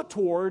to put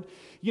toward,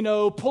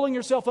 pulling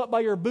yourself up by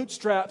your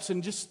bootstraps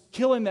and just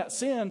killing that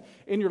sin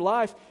in your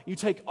life. You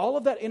take all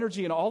of that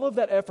energy and all of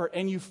that effort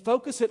and you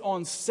focus it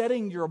on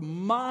setting your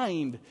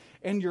mind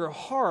and your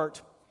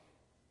heart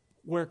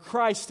where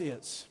Christ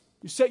is.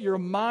 You set your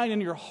mind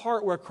and your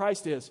heart where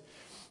Christ is.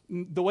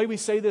 The way we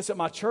say this at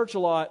my church a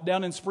lot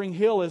down in Spring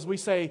Hill is we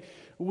say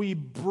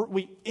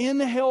we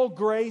inhale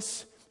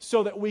grace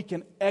so that we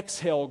can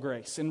exhale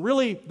grace. And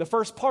really, the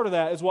first part of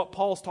that is what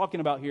Paul's talking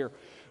about here.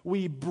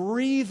 We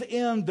breathe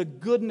in the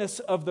goodness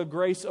of the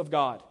grace of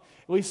God.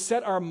 We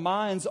set our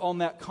minds on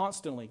that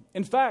constantly.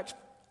 In fact,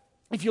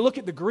 if you look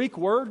at the Greek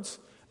words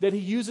that he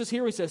uses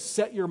here, he says,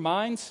 set your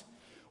minds.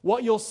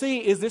 What you'll see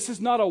is this is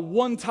not a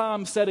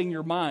one-time setting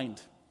your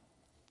mind.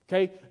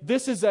 Okay,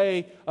 this is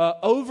a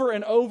over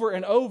and over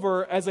and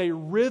over as a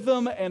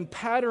rhythm and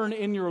pattern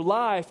in your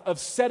life of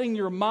setting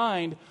your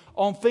mind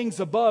on things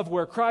above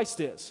where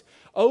Christ is.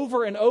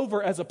 Over and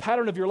over as a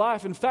pattern of your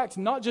life. In fact,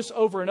 not just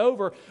over and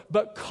over,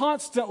 but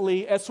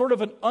constantly as sort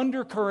of an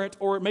undercurrent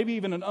or maybe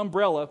even an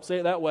umbrella, say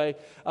it that way,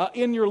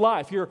 in your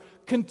life. You're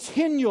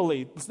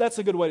continually, that's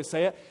a good way to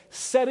say it,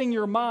 setting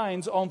your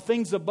minds on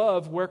things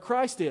above where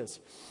Christ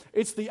is.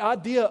 It's the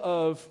idea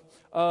of,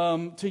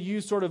 to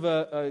use sort of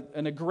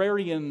an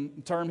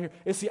agrarian term here,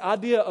 it's the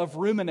idea of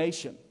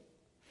rumination.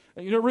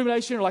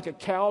 Rumination are like a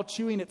cow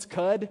chewing its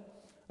cud.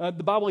 The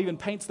Bible even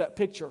paints that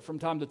picture from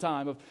time to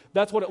time of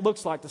that's what it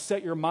looks like to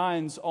set your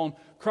minds on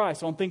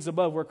Christ, on things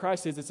above where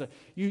Christ is. It's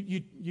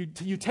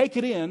you take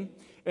it in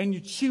and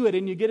you chew it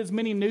and you get as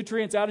many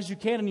nutrients out as you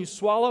can and you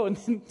swallow and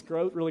then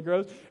it really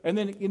grows and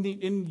then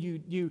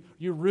you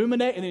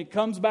ruminate and then it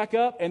comes back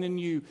up and then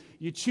you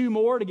chew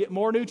more to get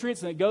more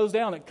nutrients and it goes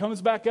down. It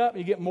comes back up and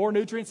you get more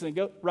nutrients and it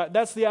goes right.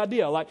 That's the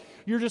idea. Like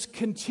you're just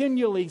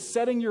continually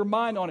setting your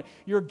mind on it.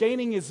 You're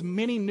gaining as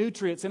many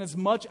nutrients and as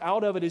much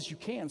out of it as you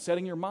can,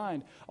 setting your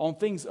mind on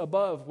things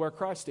above where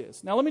Christ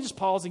is. Now let me just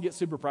pause and get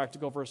super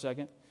practical for a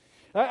second.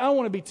 I don't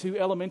want to be too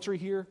elementary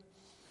here,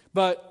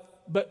 but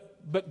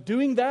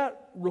doing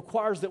that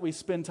requires that we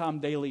spend time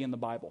daily in the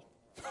Bible.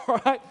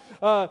 All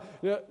right?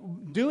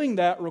 Doing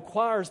that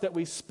requires that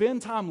we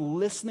spend time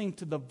listening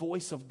to the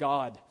voice of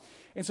God.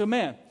 And so,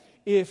 man,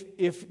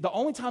 if the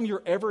only time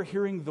you're ever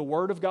hearing the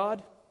Word of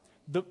God,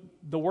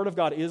 the Word of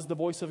God is the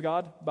voice of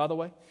God, by the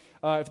way.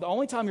 If the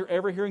only time you're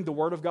ever hearing the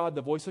Word of God,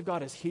 the voice of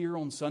God, is here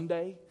on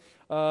Sunday,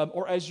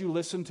 or as you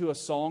listen to a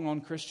song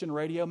on Christian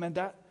radio, man,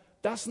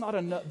 that's not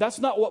enough. That's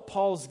not what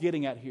Paul's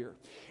getting at here.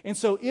 And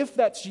so if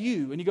that's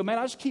you, and you go, man,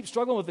 I just keep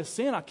struggling with this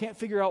sin, I can't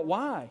figure out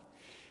why.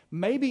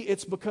 Maybe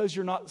it's because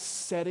you're not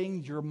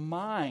setting your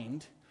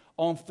mind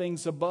on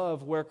things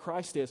above where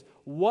Christ is.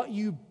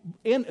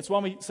 It's why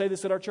we say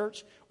this at our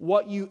church,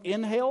 what you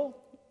inhale,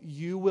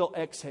 you will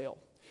exhale.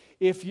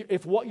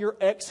 If what you're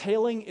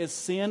exhaling is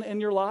sin in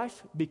your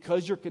life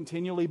because you're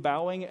continually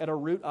bowing at a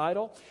root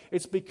idol,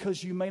 it's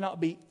because you may not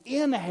be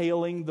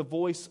inhaling the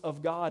voice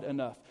of God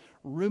enough.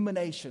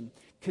 Rumination,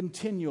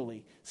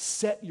 continually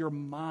set your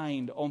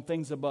mind on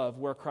things above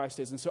where Christ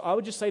is. And so I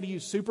would just say to you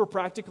super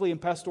practically and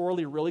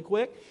pastorally really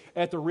quick,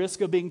 at the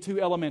risk of being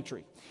too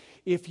elementary,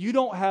 if you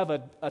don't have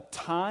a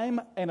time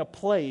and a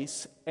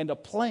place and a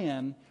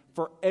plan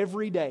for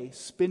every day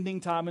spending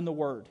time in the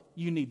Word,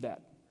 you need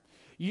that.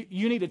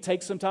 You need to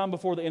take some time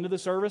before the end of the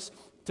service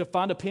to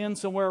find a pen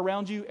somewhere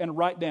around you and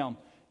write down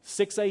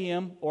 6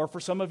 a.m. or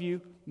for some of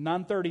you,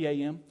 9:30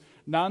 a.m.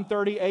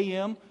 9:30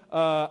 a.m.,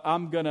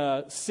 I'm going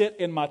to sit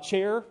in my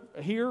chair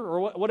here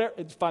or whatever.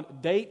 It's fine.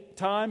 Date,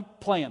 time,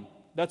 plan.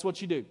 That's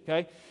what you do,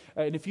 okay?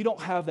 And if you don't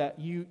have that,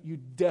 you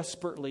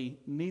desperately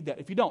need that.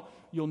 If you don't,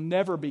 you'll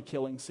never be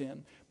killing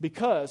sin.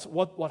 Because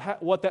what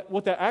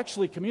that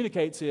actually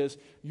communicates is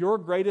your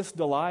greatest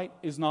delight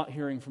is not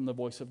hearing from the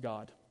voice of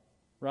God,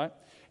 right?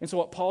 And so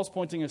what Paul's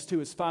pointing us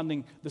to is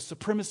finding the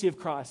supremacy of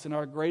Christ in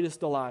our greatest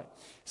delight,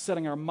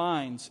 setting our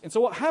minds. And so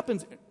what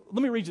happens,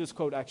 let me read you this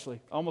quote actually.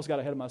 I almost got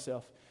ahead of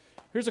myself.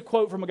 Here's a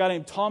quote from a guy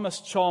named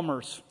Thomas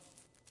Chalmers.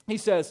 He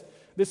says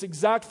this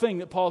exact thing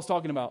that Paul's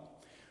talking about.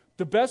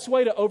 The best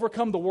way to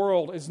overcome the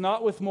world is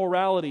not with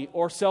morality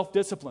or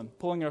self-discipline,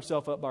 pulling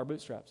ourselves up by our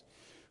bootstraps.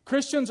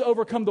 Christians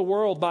overcome the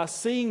world by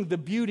seeing the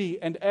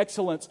beauty and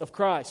excellence of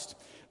Christ.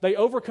 They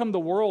overcome the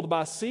world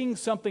by seeing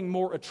something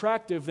more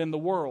attractive than the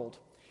world.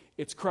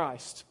 It's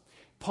Christ.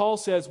 Paul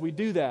says we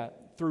do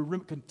that through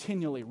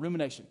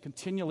rumination,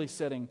 continually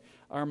setting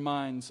our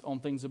minds on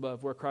things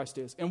above where Christ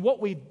is. And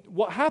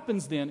what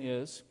happens then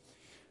is,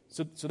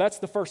 so that's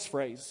the first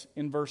phrase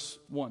in verse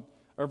 1,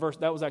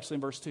 that was actually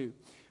in verse 2.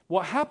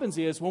 What happens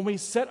is when we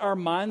set our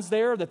minds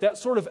there, that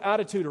sort of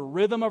attitude or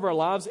rhythm of our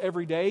lives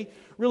every day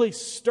really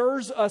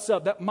stirs us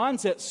up. That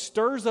mindset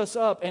stirs us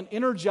up and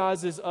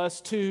energizes us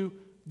to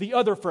the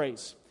other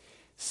phrase.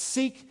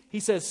 He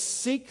says,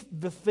 seek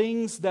the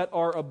things that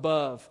are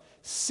above.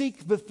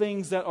 Seek the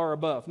things that are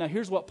above. Now,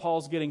 here's what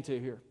Paul's getting to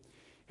here.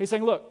 He's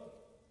saying, look,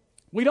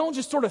 we don't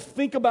just sort of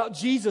think about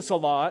Jesus a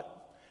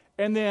lot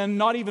and then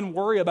not even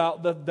worry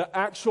about the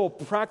actual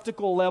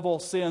practical level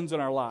sins in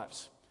our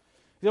lives.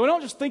 We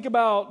don't just think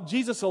about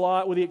Jesus a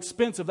lot with the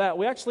expense of that.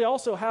 We actually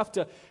also have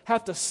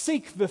to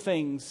seek the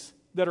things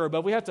that are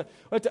above. We have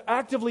to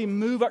actively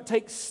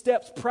take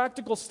steps,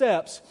 practical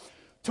steps,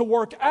 to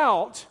work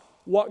out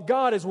what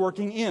God is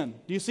working in.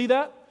 Do you see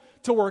that?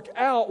 To work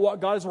out what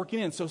God is working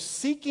in. So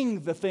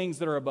seeking the things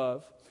that are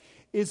above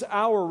is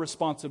our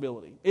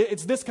responsibility.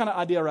 It's this kind of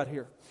idea right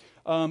here.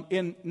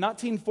 In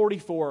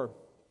 1944,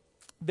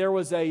 there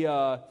was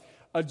a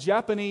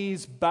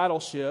Japanese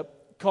battleship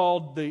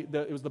called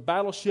it was the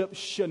battleship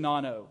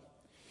Shinano.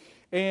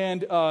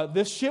 And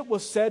this ship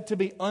was said to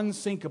be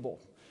unsinkable.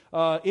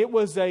 It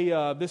was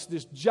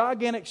this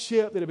gigantic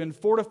ship that had been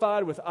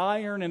fortified with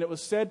iron, and it was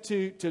said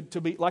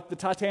to be like the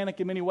Titanic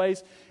in many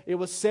ways. It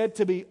was said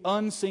to be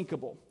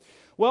unsinkable.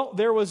 Well,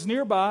 there was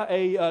nearby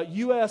a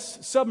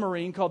U.S.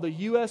 submarine called the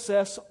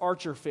USS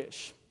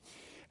Archerfish.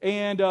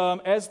 And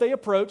as they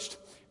approached,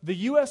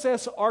 the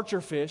USS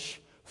Archerfish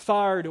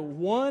fired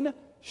one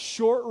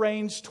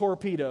short-range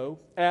torpedo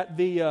at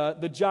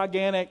the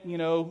gigantic,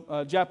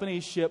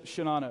 Japanese ship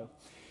Shinano.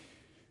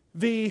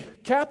 The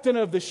captain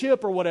of the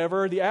ship or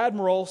whatever, the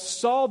admiral,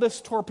 saw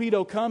this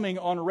torpedo coming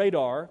on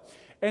radar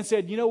and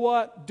said, you know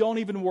what, don't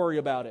even worry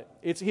about it.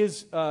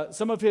 It's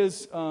some of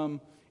his kind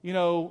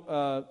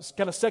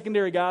of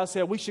secondary guys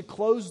said, we should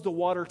close the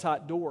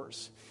watertight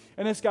doors.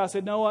 And this guy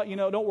said, no,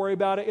 don't worry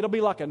about it. It'll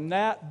be like a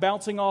gnat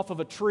bouncing off of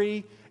a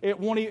tree.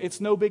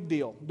 It's no big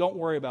deal. Don't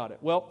worry about it.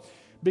 Well,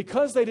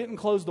 because they didn't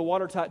close the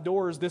watertight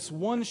doors, this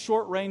one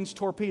short-range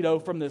torpedo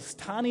from this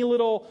tiny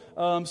little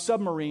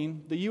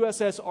submarine, the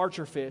USS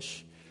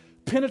Archerfish,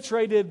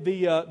 penetrated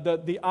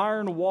the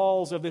iron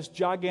walls of this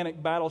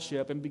gigantic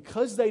battleship. And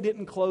because they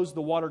didn't close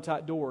the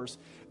watertight doors,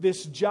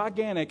 this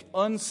gigantic,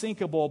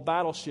 unsinkable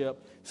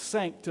battleship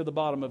sank to the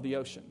bottom of the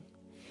ocean.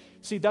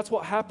 See, that's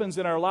what happens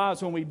in our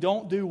lives when we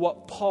don't do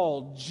what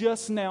Paul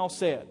just now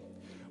said.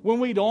 When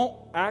we don't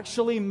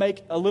actually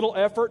make a little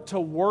effort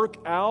to work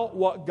out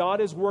what God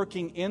is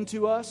working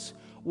into us,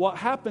 what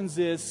happens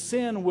is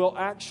sin will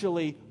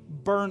actually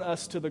burn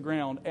us to the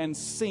ground and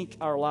sink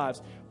our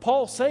lives.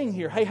 Paul's saying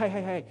here,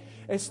 hey,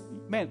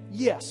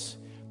 yes,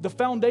 the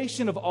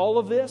foundation of all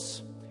of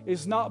this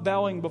is not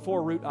bowing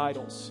before root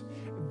idols.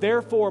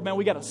 Therefore,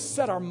 we got to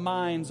set our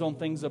minds on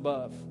things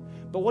above.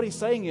 But what he's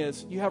saying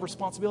is, you have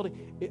responsibility.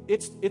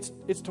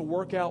 It's to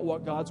work out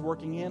what God's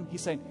working in.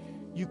 He's saying,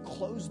 you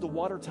close the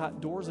watertight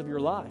doors of your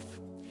life.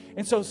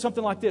 And so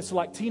something like this, so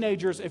like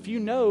teenagers, if you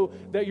know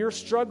that you're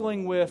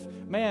struggling with,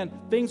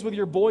 things with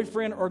your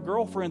boyfriend or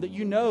girlfriend that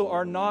you know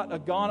are not a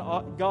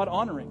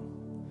God-honoring,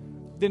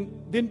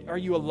 then are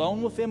you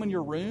alone with them in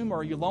your room, or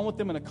are you alone with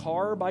them in a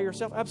car by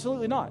yourself?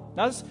 Absolutely not.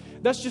 Now,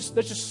 that's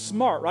just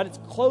smart, right? It's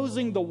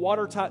closing the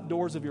watertight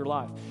doors of your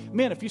life.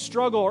 Men, if you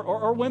struggle,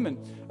 or women,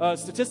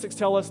 statistics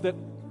tell us that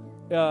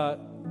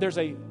there's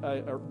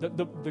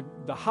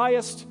the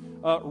highest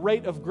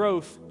rate of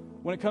growth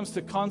when it comes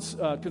to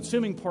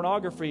consuming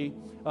pornography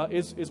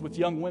is with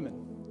young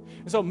women.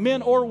 And so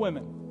men or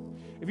women,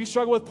 if you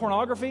struggle with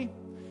pornography,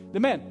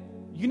 then men,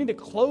 you need to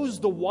close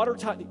the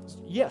watertight.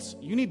 Yes,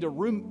 you need to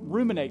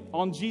ruminate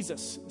on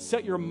Jesus.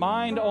 Set your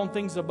mind on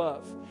things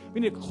above. We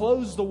need to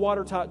close the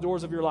watertight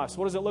doors of your life. So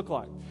what does it look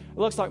like? It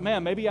looks like,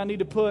 maybe I need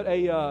to put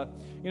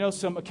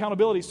some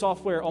accountability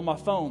software on my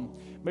phone.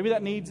 Maybe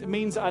that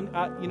means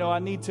I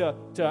need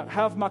to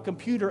have my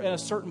computer in a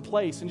certain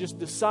place and just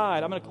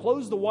decide I'm going to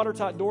close the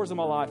watertight doors of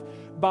my life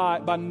by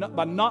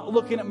not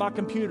looking at my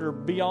computer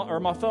beyond, or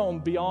my phone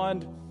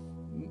beyond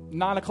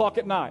 9 o'clock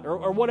at night,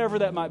 or whatever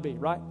that might be,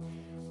 right?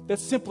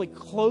 That's simply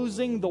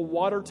closing the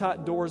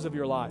watertight doors of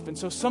your life. And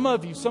so some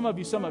of you,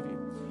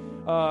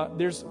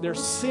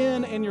 there's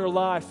sin in your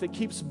life that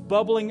keeps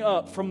bubbling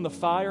up from the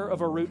fire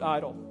of a root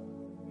idol.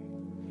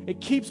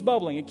 It keeps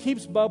bubbling.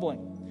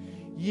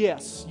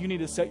 Yes, you need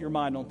to set your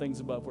mind on things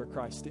above where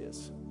Christ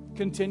is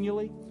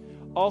continually.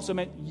 Also,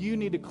 you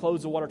need to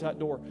close the watertight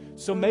door.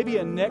 So maybe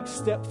a next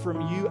step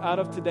from you out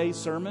of today's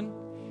sermon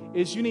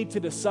is you need to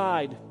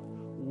decide,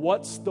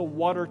 what's the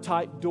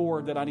watertight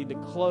door that I need to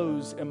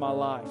close in my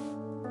life?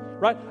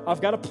 Right? I've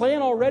got a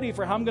plan already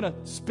for how I'm going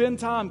to spend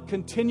time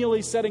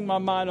continually setting my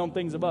mind on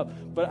things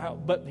above.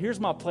 But here's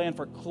my plan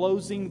for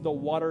closing the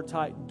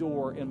watertight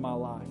door in my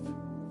life.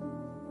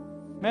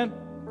 Man,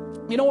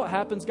 you know what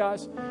happens,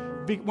 guys?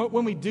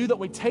 When we do that,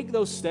 we take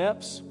those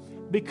steps.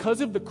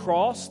 Because of the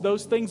cross,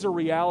 those things are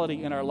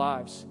reality in our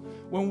lives.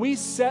 When we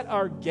set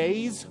our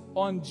gaze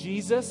on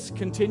Jesus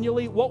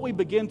continually, what we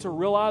begin to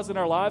realize in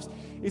our lives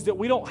is that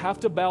we don't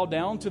have to bow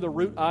down to the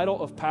root idol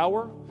of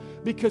power.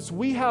 Because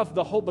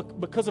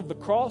because of the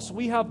cross,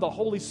 we have the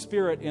Holy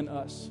Spirit in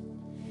us.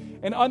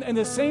 And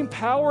the same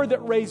power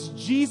that raised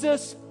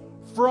Jesus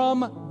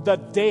from the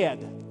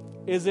dead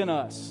is in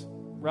us,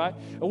 right?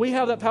 And we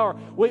have that power.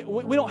 We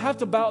don't have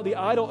to bow to the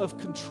idol of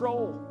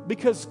control,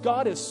 because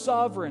God is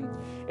sovereign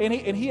and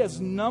He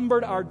has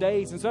numbered our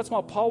days. And so that's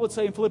why Paul would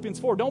say in Philippians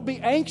 4, don't be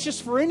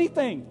anxious for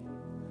anything.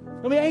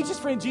 Don't be anxious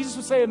for anything. Jesus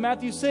would say in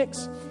Matthew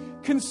 6,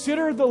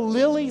 consider the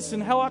lilies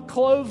and how I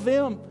clothe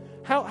them.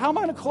 How am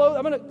I going to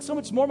clothe? So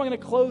much more am I going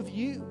to clothe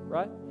you,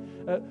 right?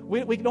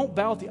 We don't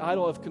bow at the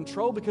idol of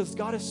control, because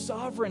God is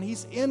sovereign.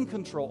 He's in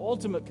control,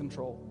 ultimate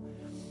control.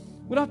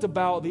 We don't have to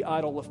bow at the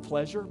idol of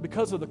pleasure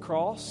because of the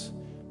cross.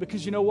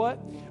 Because you know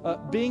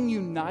what? Being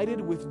united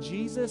with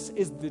Jesus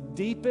is the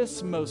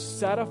deepest, most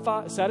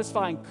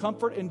satisfying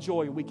comfort and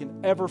joy we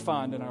can ever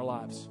find in our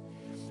lives.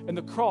 And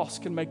the cross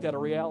can make that a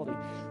reality.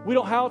 We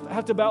don't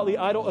have to bow at the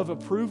idol of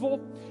approval,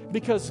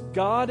 because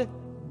God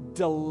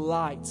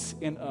delights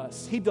in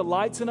us. He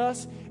delights in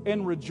us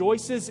and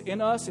rejoices in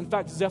us. In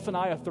fact,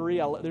 Zephaniah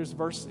 3, there's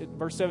verse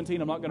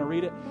 17, I'm not going to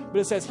read it, but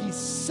it says He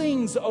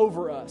sings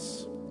over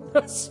us.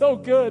 That's so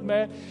good,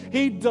 man.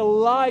 He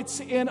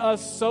delights in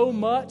us so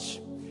much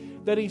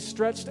that He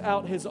stretched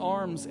out His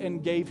arms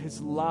and gave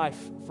His life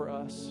for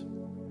us.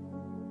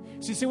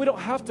 So you see, we don't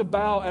have to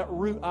bow at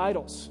root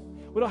idols.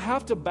 We don't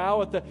have to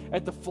bow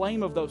at the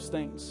flame of those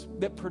things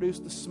that produce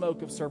the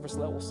smoke of surface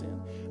level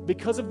sin.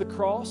 Because of the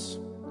cross,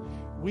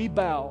 we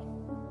bow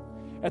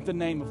at the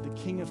name of the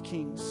King of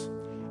Kings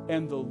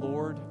and the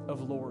Lord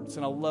of Lords.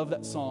 And I love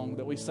that song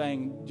that we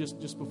sang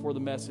just before the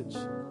message.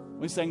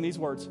 We sang these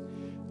words,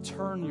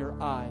 turn your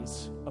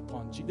eyes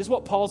upon Jesus. This is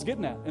what Paul's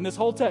getting at in this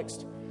whole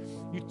text.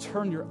 You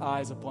turn your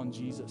eyes upon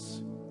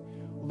Jesus.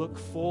 Look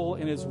full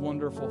in His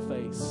wonderful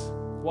face.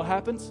 What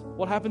happens?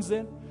 What happens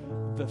then?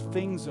 The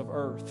things of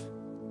earth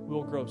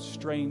will grow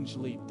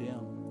strangely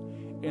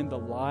dim in the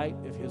light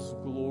of His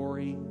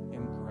glory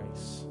and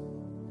grace.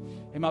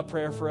 And my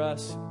prayer for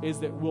us is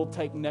that we'll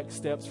take next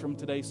steps from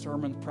today's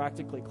sermon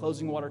practically,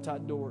 closing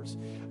watertight doors,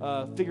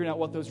 figuring out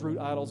what those root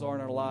idols are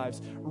in our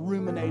lives,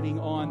 ruminating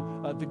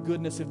on the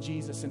goodness of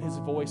Jesus and His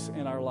voice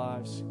in our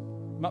lives.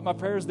 My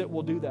prayer is that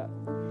we'll do that.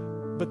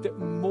 But that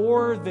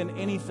more than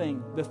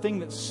anything, the thing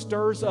that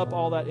stirs up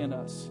all that in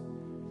us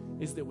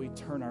is that we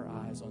turn our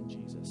eyes on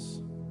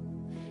Jesus,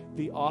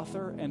 the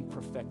author and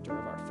perfecter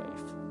of our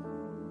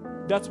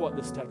faith. That's what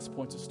this text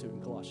points us to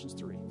in Colossians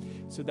 3.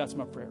 So that's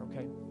my prayer,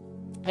 okay?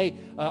 Hey,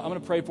 I'm going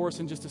to pray for us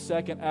in just a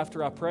second.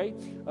 After I pray,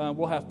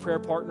 we'll have prayer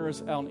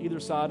partners on either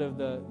side of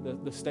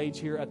the stage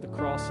here at the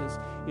crosses.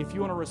 If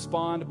you want to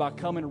respond by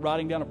coming and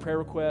writing down a prayer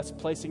request,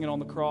 placing it on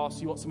the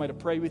cross, you want somebody to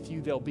pray with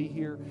you, they'll be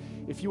here.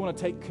 If you want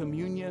to take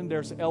communion,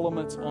 there's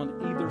elements on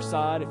either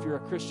side. If you're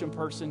a Christian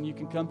person, you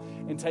can come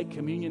and take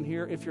communion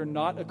here. If you're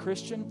not a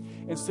Christian,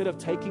 instead of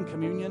taking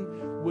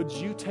communion, would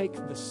you take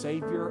the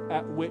Savior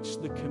at which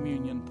the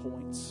communion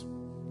points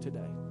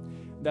today?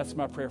 That's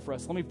my prayer for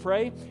us. Let me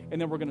pray, and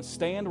then we're going to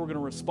stand. We're going to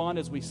respond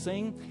as we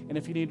sing. And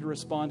if you need to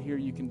respond here,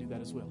 you can do that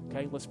as well.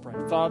 Okay, let's pray.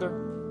 Father,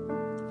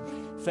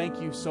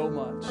 thank you so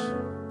much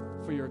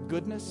for your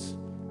goodness,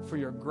 for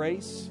your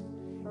grace,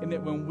 and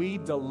that when we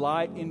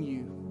delight in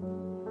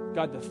you,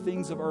 God, the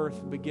things of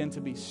earth begin to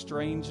be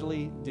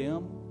strangely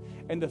dim,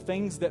 and the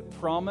things that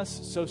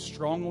promise so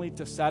strongly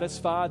to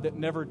satisfy that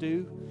never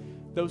do,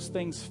 those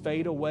things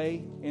fade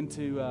away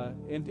into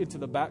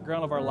the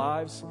background of our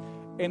lives.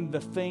 And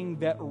the thing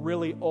that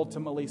really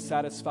ultimately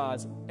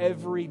satisfies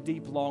every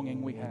deep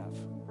longing we have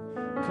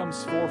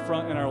comes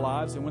forefront in our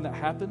lives. And when that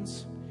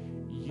happens,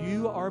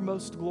 you are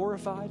most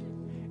glorified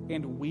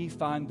and we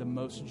find the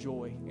most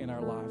joy in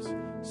our lives.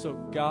 So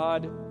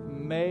God,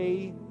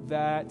 may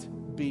that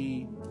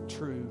be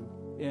true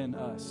in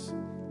us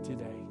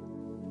today.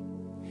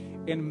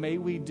 And may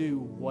we do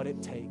what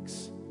it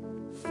takes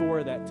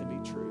for that to be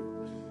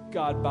true.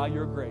 God, by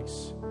your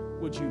grace,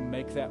 would you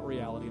make that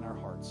reality in our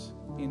hearts?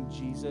 In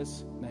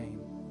Jesus' name.